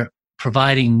 And they're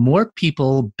providing more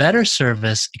people better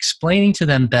service, explaining to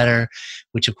them better,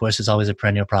 which of course is always a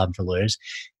perennial problem for lawyers.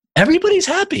 Everybody's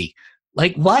happy.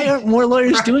 Like, why aren't more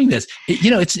lawyers doing this?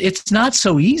 It's not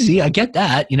so easy. I get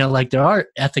that. Like, there are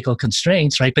ethical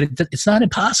constraints, right? But it's not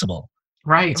impossible.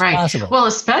 Right, it's right. Possible. Well,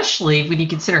 especially when you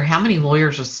consider how many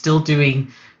lawyers are still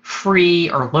doing free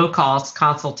or low-cost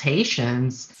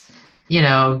consultations.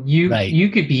 You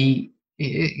could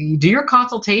you do your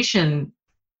consultation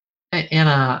in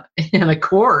a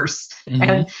course,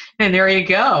 and there you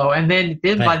go. And then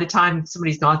by the time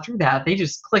somebody's gone through that, they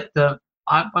just click the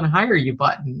 "I want to hire you"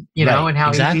 button, and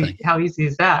how easy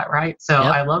is that, right? So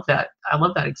I love that. I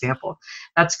love that example.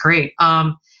 That's great.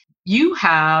 You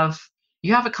have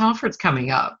a conference coming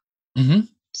up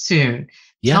soon.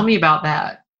 Yeah. Tell me about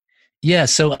that. Yeah,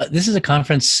 so this is a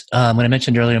conference, when I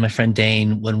mentioned earlier, my friend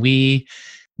Dane, when we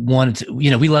wanted to,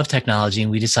 we love technology,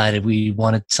 and we decided we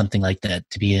wanted something like that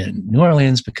to be in New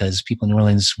Orleans because people in New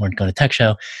Orleans weren't going to Tech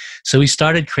Show. So we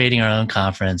started creating our own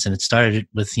conference, and it started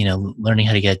with, learning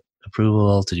how to get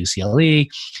approval to do CLE,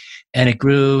 and it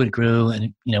grew,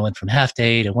 and went from half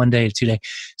day to 1 day to 2 day.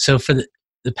 So for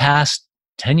the past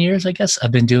 10 years, I guess,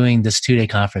 I've been doing this 2-day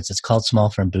conference. It's called Small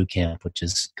Firm Boot Camp, which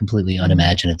is completely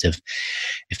unimaginative.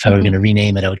 If I were going to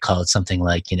rename it, I would call it something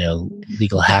like,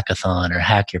 Legal Hackathon or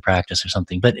Hack Your Practice or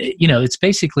something. But, it's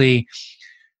basically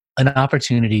an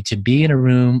opportunity to be in a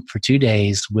room for 2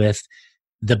 days with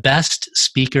the best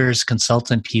speakers,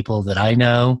 consultant people that I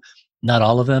know, not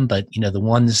all of them, but, the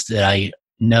ones that I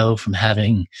know from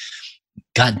having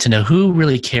gotten to know who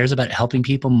really cares about helping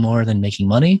people more than making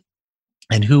money,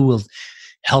 and who will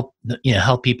help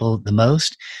people the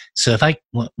most. So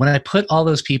when I put all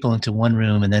those people into one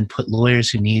room and then put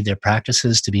lawyers who need their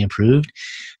practices to be improved,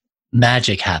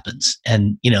 magic happens.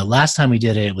 And, last time we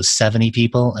did it, it was 70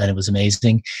 people, and it was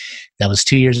amazing. That was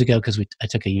 2 years ago because I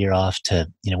took a year off to,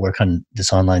 work on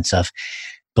this online stuff.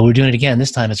 But we're doing it again.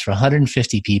 This time it's for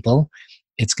 150 people.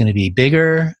 It's going to be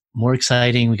bigger, more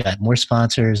exciting. We got more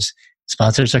sponsors.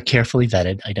 Sponsors are carefully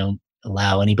vetted. I don't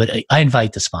allow anybody. I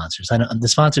invite the sponsors. The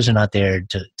sponsors are not there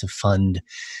to fund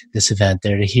this event.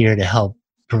 They're here to help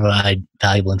provide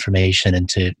valuable information and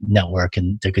to network,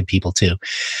 and they're good people too.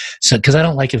 So, because I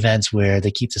don't like events where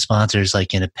they keep the sponsors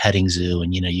like in a petting zoo,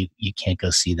 and you can't go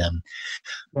see them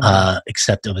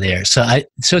except over there. So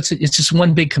it's just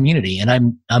one big community,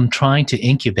 and I'm trying to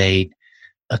incubate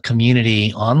a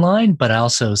community online, but I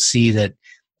also see that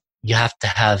you have to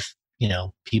have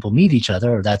people meet each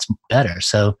other, or that's better.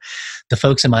 So the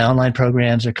folks in my online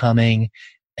programs are coming,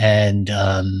 and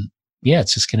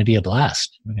it's just going to be a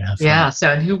blast. We're going to have fun. Yeah.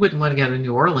 So who wouldn't want to go to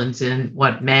New Orleans in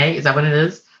May? Is that what it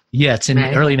is? Yeah, it's in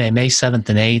early May 7th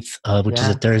and 8th, which is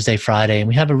a Thursday, Friday. And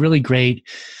we have a really great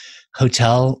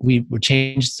hotel. We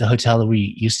changed the hotel that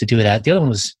we used to do it at. The other one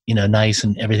was, nice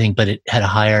and everything, but it had a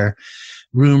higher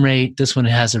room rate. This one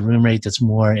has a room rate that's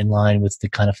more in line with the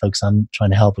kind of folks I'm trying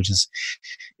to help, which is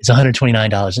it's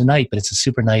 $129 a night, but it's a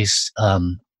super nice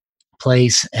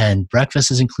place, and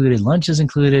breakfast is included, lunch is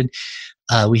included.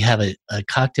 We have a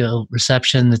cocktail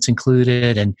reception that's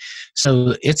included, and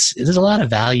so there's a lot of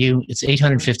value. It's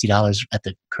 $850 at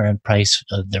the current price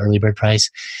of the early bird price.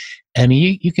 I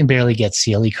mean, you can barely get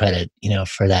CLE credit,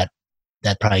 for that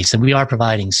price. And we are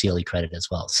providing CLE credit as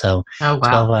well. So 12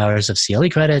 hours of CLE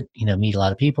credit, meet a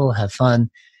lot of people, have fun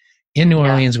in New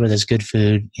Orleans where there's good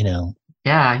food,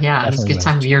 Yeah. It's a good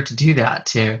time of year to do that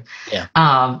too. Yeah.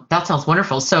 That sounds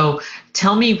wonderful. So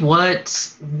tell me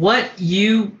what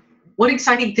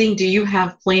exciting thing do you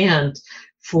have planned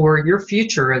for your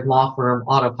future in Law Firm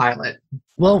Autopilot?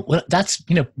 Well, that's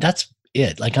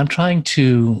it. Like, I'm trying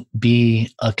to be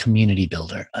a community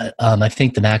builder. I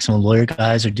think the Maximum Lawyer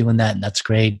guys are doing that, and that's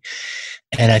great.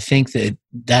 And I think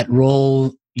that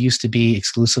role used to be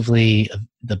exclusively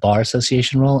the Bar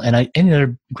Association role, and there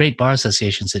are great bar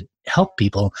associations that help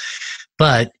people,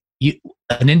 but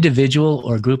an individual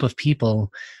or a group of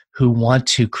people who want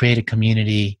to create a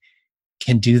community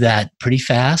can do that pretty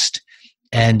fast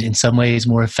and in some ways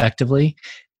more effectively.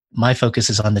 My focus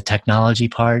is on the technology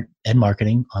part and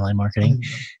marketing, online marketing.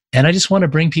 Mm-hmm. And I just want to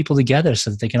bring people together so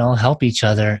that they can all help each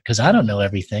other, because I don't know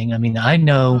everything. I mean, I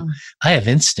know I have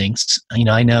instincts.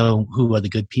 I know who are the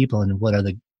good people and what are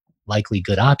the likely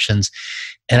good options.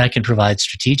 And I can provide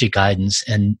strategic guidance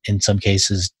and in some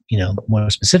cases, more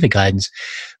specific guidance.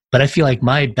 But I feel like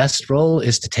my best role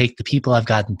is to take the people I've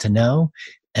gotten to know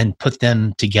and put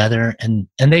them together, and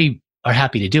they are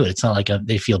happy to do it. It's not like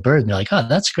they feel burdened. They're like, oh,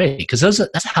 that's great. Because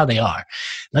that's how they are.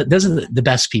 Those are the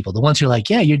best people. The ones who are like,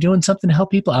 yeah, you're doing something to help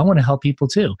people. I want to help people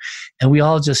too. And we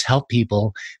all just help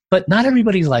people. But not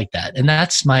everybody's like that. And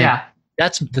that's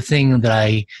that's the thing that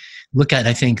I look at. And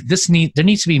I think there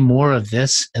needs to be more of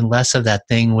this and less of that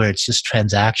thing where it's just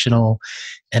transactional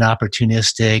and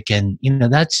opportunistic. And,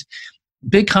 that's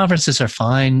big conferences are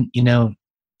fine, to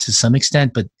some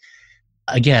extent, but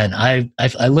again, I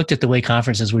looked at the way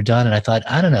conferences were done, and I thought,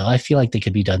 I don't know, I feel like they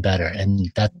could be done better, and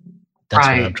that's what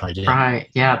I'm trying to do. Right,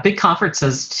 yeah, big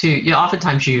conferences too.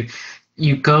 Oftentimes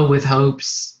you go with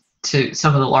hopes to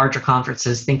some of the larger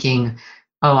conferences, thinking,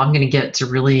 oh, I'm going to get to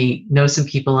really know some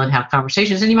people and have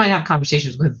conversations, and you might have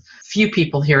conversations with a few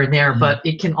people here and there, but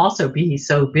it can also be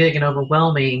so big and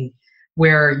overwhelming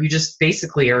where you just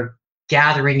basically are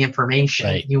gathering information.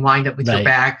 Right. You wind up with your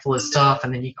bag full of stuff,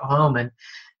 and then you go home and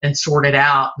sort it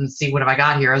out and see what have I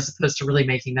got here, as opposed to really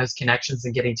making those connections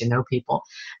and getting to know people.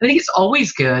 I think it's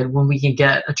always good when we can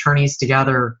get attorneys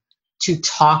together to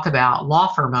talk about law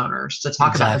firm owners, to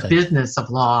talk about the business of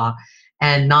law,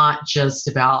 and not just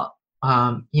about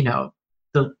you know,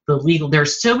 the legal,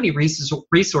 there's so many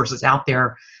resources out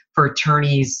there for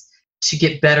attorneys to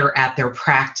get better at their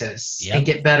practice and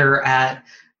get better at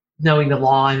knowing the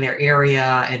law in their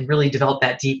area and really develop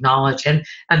that deep knowledge. And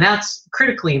that's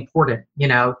critically important, you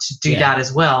know, to do that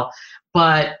as well.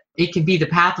 But it can be the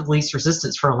path of least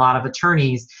resistance for a lot of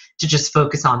attorneys to just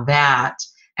focus on that.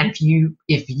 And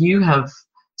if you have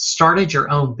started your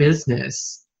own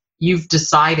business, you've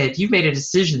made a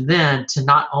decision then to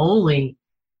not only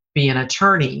be an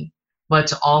attorney, but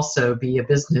to also be a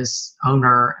business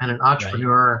owner and an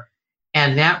entrepreneur. Right.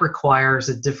 And that requires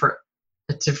a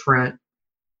different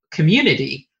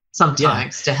community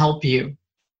sometimes to help you.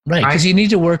 Right, because you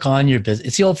need to work on your business.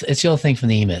 It's the old thing from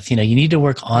the E-Myth. You know, you need to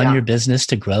work on your business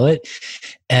to grow it.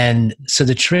 And so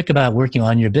the trick about working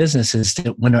on your business is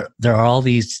that when there are all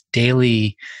these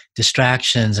daily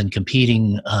distractions and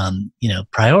competing,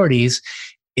 priorities,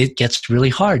 it gets really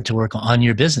hard to work on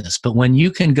your business. But when you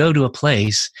can go to a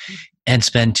place and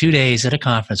spend 2 days at a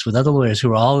conference with other lawyers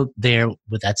who are all there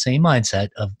with that same mindset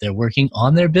of they're working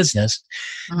on their business,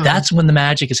 that's when the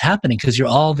magic is happening, because you're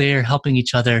all there helping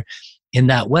each other in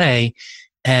that way.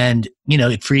 And, you know,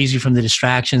 it frees you from the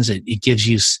distractions. It gives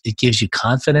you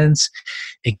confidence.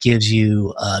 It gives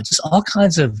you just all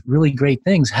kinds of really great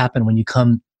things happen when you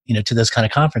come, you know, to those kind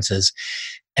of conferences.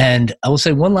 And I will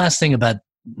say one last thing about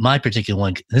my particular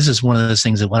one. This is one of those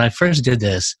things that when I first did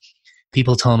this,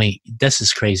 people told me, this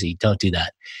is crazy, don't do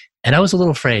that. And I was a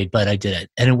little afraid, but I did it.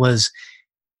 And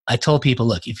I told people,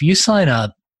 look, if you sign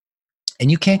up and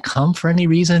you can't come for any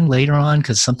reason later on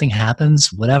because something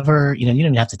happens, whatever, you know, you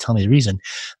don't even have to tell me the reason.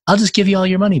 I'll just give you all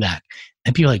your money back.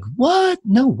 And people are like, what?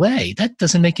 No way. That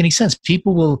doesn't make any sense.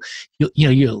 People will,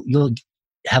 you'll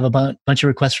have a bunch of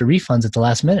requests for refunds at the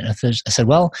last minute. I said,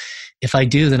 well, if I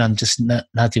do, then I'm just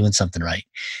not doing something right.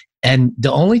 And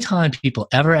the only time people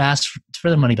ever asked for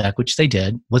their money back, which they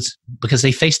did, was because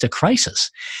they faced a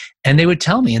crisis. And they would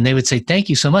tell me, and they would say, thank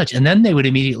you so much. And then they would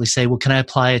immediately say, well, can I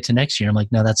apply it to next year? I'm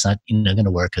like, no, that's not going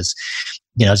to work, because,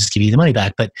 I'll just give you the money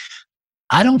back. But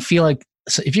I don't feel like,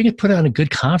 so if you could put on a good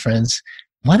conference,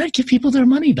 why not give people their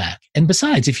money back? And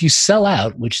besides, if you sell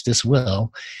out, which this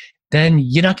will, then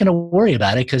you're not going to worry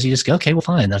about it, because you just go, okay, well,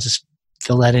 fine, I'll just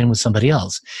fill that in with somebody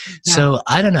else. Yeah. So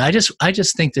I don't know. I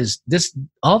just think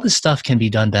all this stuff can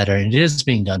be done better, and it is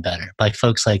being done better by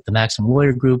folks like the Maximum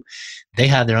Lawyer Group. They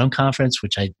have their own conference,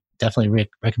 which I definitely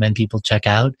recommend people check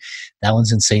out. That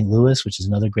one's in St. Louis, which is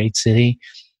another great city.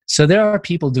 So there are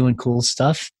people doing cool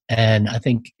stuff, and I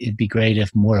think it'd be great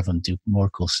if more of them do more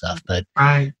cool stuff. But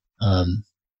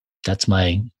that's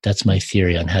my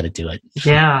theory on how to do it.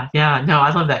 Yeah. No,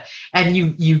 I love that. And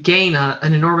you gain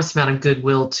an enormous amount of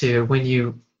goodwill too when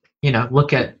you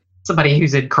look at somebody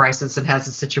who's in crisis and has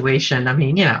a situation. I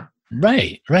mean,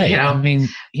 Right. I mean,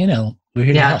 we're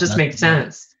here to help. It just makes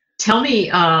sense. Tell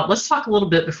me, let's talk a little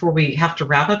bit before we have to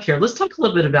wrap up here. Let's talk a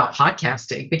little bit about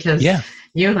podcasting, because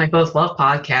you and I both love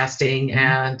podcasting,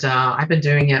 and I've been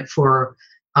doing it for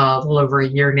a little over a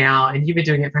year now, and you've been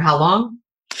doing it for how long?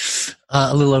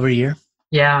 A little over a year.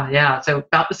 Yeah. So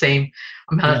about the same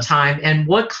amount of time. And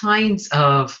what kinds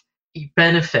of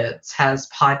benefits has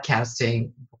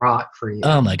podcasting brought for you?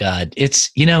 Oh my God.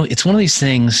 It's one of these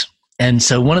things. And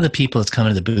so one of the people that's coming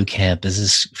to the boot camp is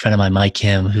this friend of mine, Mike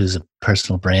Kim, who's a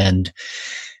personal brand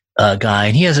guy.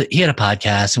 And he had a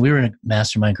podcast, and we were in a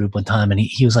mastermind group one time, and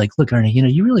he was like, look, Ernie,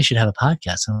 you really should have a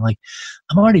podcast. And I'm like,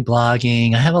 I'm already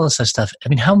blogging. I have all this other stuff. I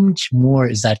mean, how much more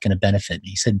is that going to benefit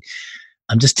me? He said,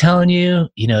 I'm just telling you,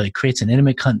 it creates an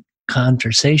intimate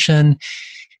conversation.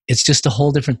 It's just a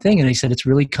whole different thing. And he said, it's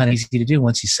really kind of easy to do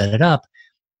once you set it up.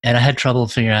 And I had trouble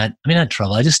figuring out, not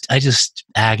trouble. I just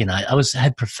agonized. I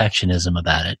had perfectionism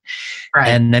about it. Right.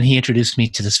 And then he introduced me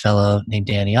to this fellow named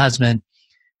Danny Osmond,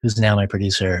 who's now my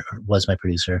producer, or was my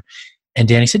producer. And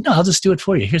Danny said, no, I'll just do it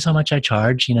for you. Here's how much I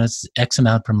charge. It's X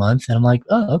amount per month. And I'm like,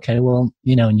 oh, okay, well,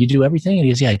 and you do everything? And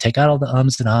he goes, yeah, I take out all the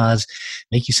ums and ahs,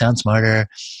 make you sound smarter,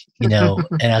 And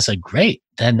I was like, great.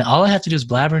 Then all I have to do is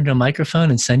blabber into a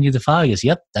microphone and send you the file. He goes,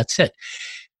 yep, that's it.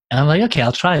 And I'm like, okay,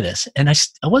 I'll try this. And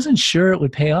I wasn't sure it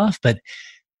would pay off, but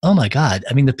oh my God.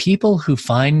 I mean, the people who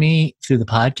find me through the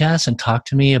podcast and talk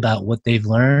to me about what they've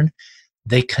learned,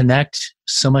 they connect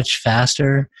so much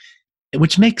faster,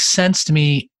 which makes sense to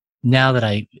me now that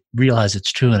I realize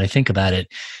it's true and I think about it.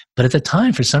 But at the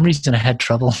time, for some reason, I had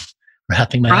trouble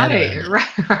wrapping my head around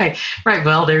it. Right.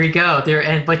 Well, there you go.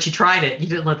 But you tried it. You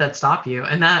didn't let that stop you.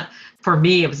 And that, for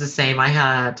me, it was the same. I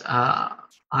had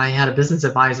a business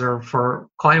advisor for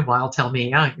quite a while tell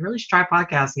me, "Oh, you really should try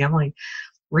podcasting." I'm like,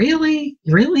 really?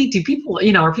 Do people,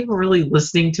 are people really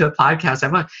listening to a podcast?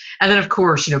 And then, of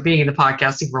course, being in the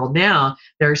podcasting world now,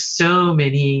 there's so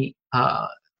many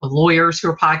lawyers who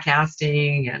are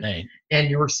podcasting, and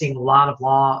you were seeing a lot of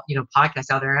law,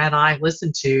 podcasts out there. And I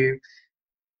listen to,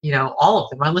 all of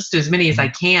them. I listen to as many as I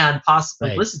can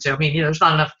possibly listen to. I mean, there's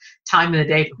not enough time in the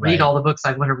day to read all the books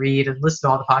I want to read and listen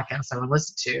to all the podcasts I want to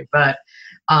listen to. But,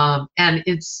 and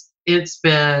it's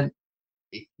been,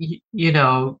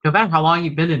 no matter how long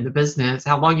you've been in the business,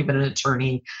 how long you've been an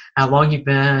attorney, how long you've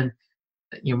been,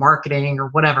 marketing or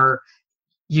whatever,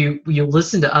 you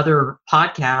listen to other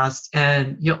podcasts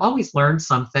and you'll always learn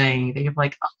something that you're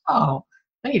like, oh,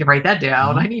 I need to write that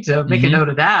down. I need to make a note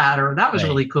of that, or that was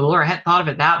really cool, or I hadn't thought of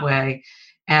it that way.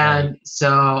 And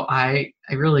so I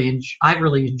really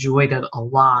enjoyed it a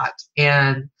lot.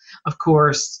 And of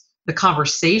course, the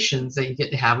conversations that you get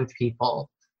to have with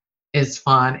people is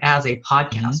fun as a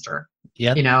podcaster.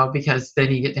 Because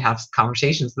then you get to have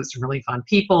conversations with some really fun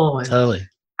people. And totally.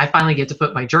 I finally get to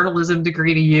put my journalism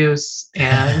degree to use.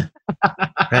 And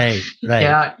right.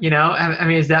 Yeah. I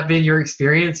mean, has that been your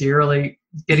experience? You're really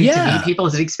getting to meet people?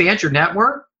 Does it expand your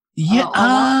network?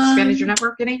 Expanded your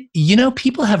network any?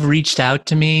 People have reached out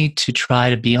to me to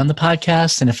try to be on the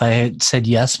podcast. And if I had said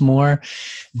yes more,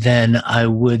 then I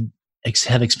would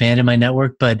have expanded my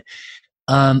network. But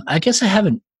I guess I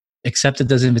haven't accepted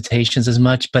those invitations as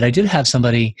much. But I did have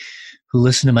somebody who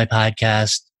listened to my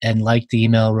podcast and liked the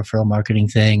email referral marketing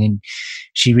thing. And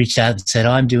she reached out and said,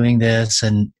 I'm doing this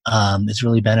and it's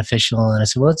really beneficial. And I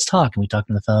said, well, let's talk. And we talked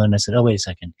on the phone. And I said, oh, wait a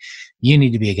second. You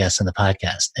need to be a guest on the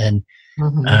podcast. And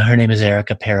her name is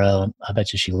Erica Pero. I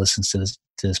bet you she listens to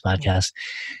this podcast.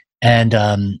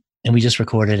 And we just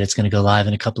recorded. It's going to go live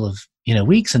in a couple of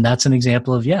weeks. And that's an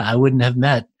example of, I wouldn't have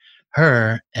met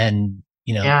her and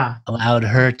allowed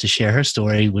her to share her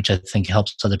story, which I think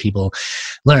helps other people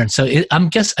learn. So I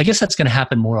guess that's going to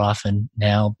happen more often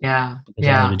now. Because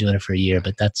I've only been doing it for a year,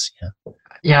 but that's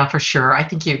Yeah, for sure. I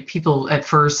think people at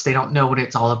first they don't know what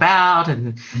it's all about,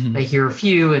 and they hear a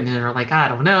few, and then they're like, I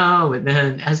don't know. And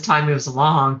then as time moves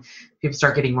along, people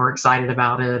start getting more excited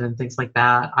about it and things like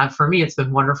that. For me, it's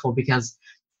been wonderful because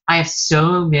I have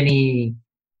so many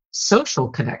social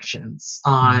connections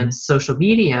on social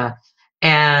media.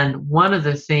 And one of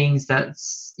the things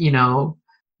that's,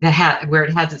 where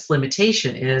it has its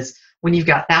limitation is when you've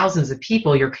got thousands of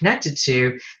people you're connected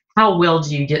to, how well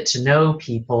do you get to know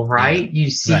people, right? You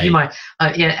see, you might,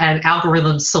 and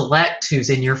algorithms select who's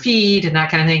in your feed and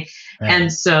that kind of thing. Right.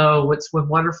 And so what's been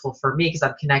wonderful for me, because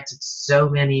I've connected to so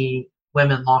many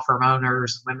women law firm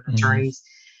owners, women attorneys,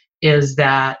 is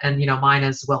that, and, mine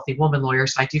is Wealthy Woman Lawyer,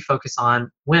 so I do focus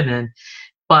on women.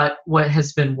 But what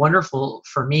has been wonderful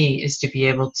for me is to be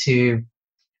able to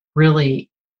really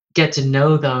get to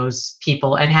know those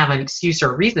people and have an excuse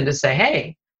or a reason to say,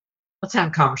 hey, let's have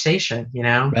a conversation,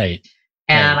 Right.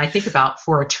 And I think about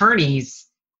for attorneys,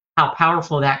 how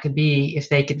powerful that could be if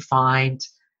they could find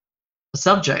a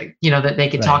subject, that they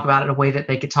could talk about it in a way that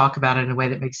they could talk about it in a way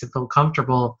that makes them feel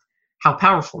comfortable, how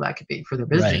powerful that could be for their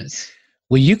business. Right.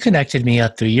 Well, you connected me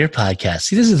up through your podcast.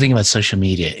 See, this is the thing about social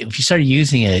media. If you start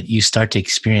using it, you start to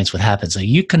experience what happens. So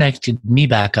you connected me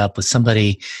back up with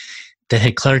somebody that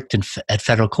had clerked at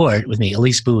federal court with me,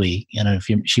 Elise Bowie. I don't know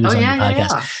if she was on your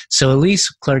podcast. Yeah. So Elise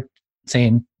clerked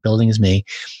same building as me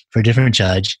for a different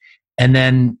judge. And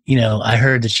then, I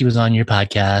heard that she was on your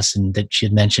podcast and that she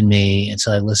had mentioned me. And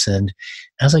so I listened.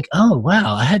 I was like, oh,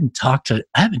 wow, I haven't talked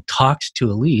to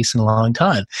Elise in a long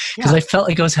time, because I felt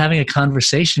like I was having a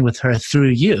conversation with her through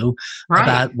you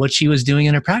about what she was doing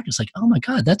in her practice. Like, oh my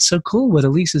God, that's so cool what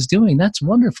Elise is doing. That's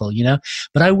wonderful,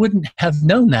 but I wouldn't have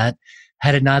known that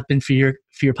had it not been for your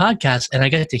podcast. And I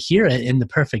got to hear it in the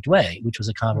perfect way, which was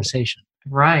a conversation.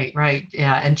 Right.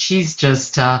 Yeah. And she's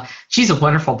just, she's a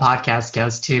wonderful podcast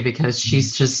guest too, because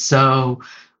she's just so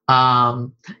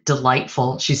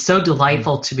delightful. She's so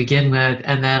delightful to begin with.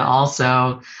 And then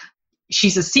also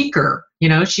she's a seeker,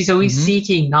 she's always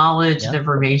seeking knowledge and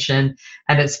information.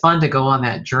 And it's fun to go on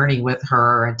that journey with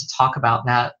her and to talk about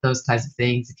those types of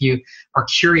things. If you are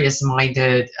curious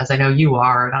minded, as I know you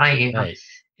are, and I am,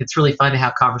 it's really fun to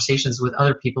have conversations with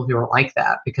other people who are like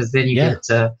that, because then you get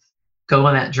to go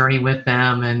on that journey with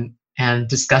them and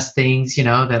discuss things,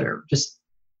 that are just,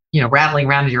 rattling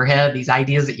around in your head, these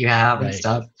ideas that you have and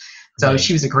stuff. So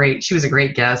she was a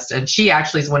great guest, and she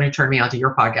actually is the one who turned me onto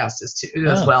your podcast as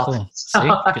well. Cool.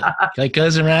 So, it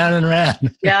goes around and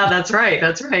around. Yeah, that's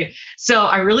right. So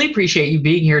I really appreciate you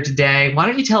being here today. Why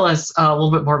don't you tell us a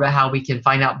little bit more about how we can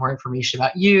find out more information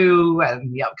about you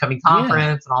and the upcoming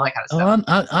conference and all that kind of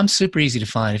stuff? I'm super easy to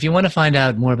find. If you want to find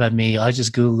out more about me, I'll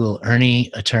just Google Ernie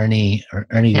Attorney or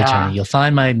Ernie the Attorney. You'll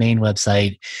find my main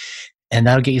website. and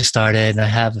that'll get you started. And I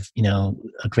have,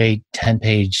 a great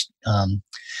 10-page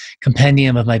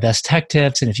compendium of my best tech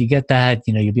tips. And if you get that,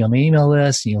 you'll be on my email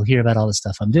list and you'll hear about all the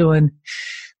stuff I'm doing.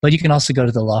 But you can also go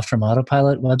to the Law Firm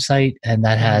Autopilot website, and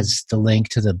that has the link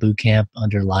to the bootcamp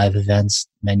under live events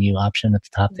menu option at the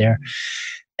top there.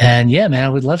 And yeah, man, I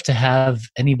would love to have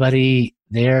anybody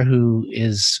there who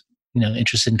is,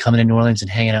 interested in coming to New Orleans and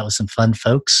hanging out with some fun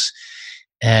folks.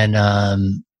 And,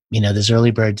 there's early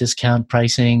bird discount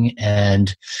pricing,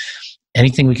 and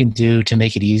anything we can do to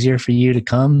make it easier for you to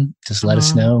come, just let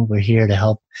us know. We're here to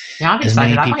help. Yeah, I'm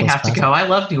excited. I might have to go. I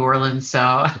love New Orleans,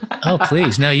 so. Oh,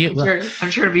 please. No,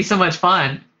 I'm sure it'll be so much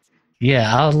fun.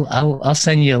 Yeah, I'll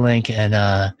send you a link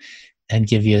and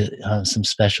give you some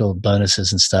special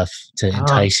bonuses and stuff to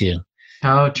entice you.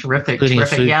 Oh, terrific.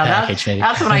 Yeah,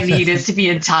 that's what I need, is to be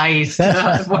enticed.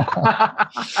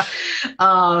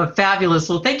 Fabulous.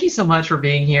 Well, thank you so much for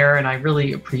being here, and I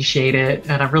really appreciate it,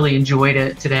 and I really enjoyed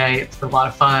it today. It's been a lot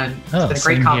of fun. It's been a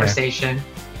great conversation. Here.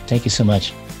 Thank you so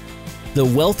much. The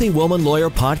Wealthy Woman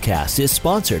Lawyer podcast is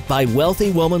sponsored by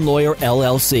Wealthy Woman Lawyer,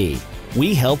 LLC.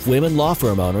 We help women law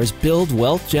firm owners build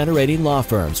wealth-generating law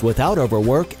firms without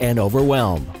overwork and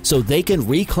overwhelm, so they can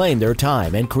reclaim their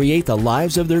time and create the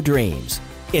lives of their dreams.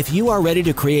 If you are ready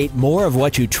to create more of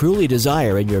what you truly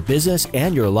desire in your business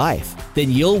and your life, then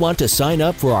you'll want to sign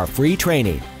up for our free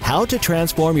training, How to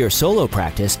Transform Your Solo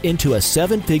Practice into a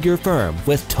 7-Figure Firm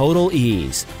with Total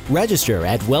Ease. Register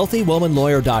at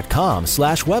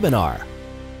wealthywomanlawyer.com/webinar.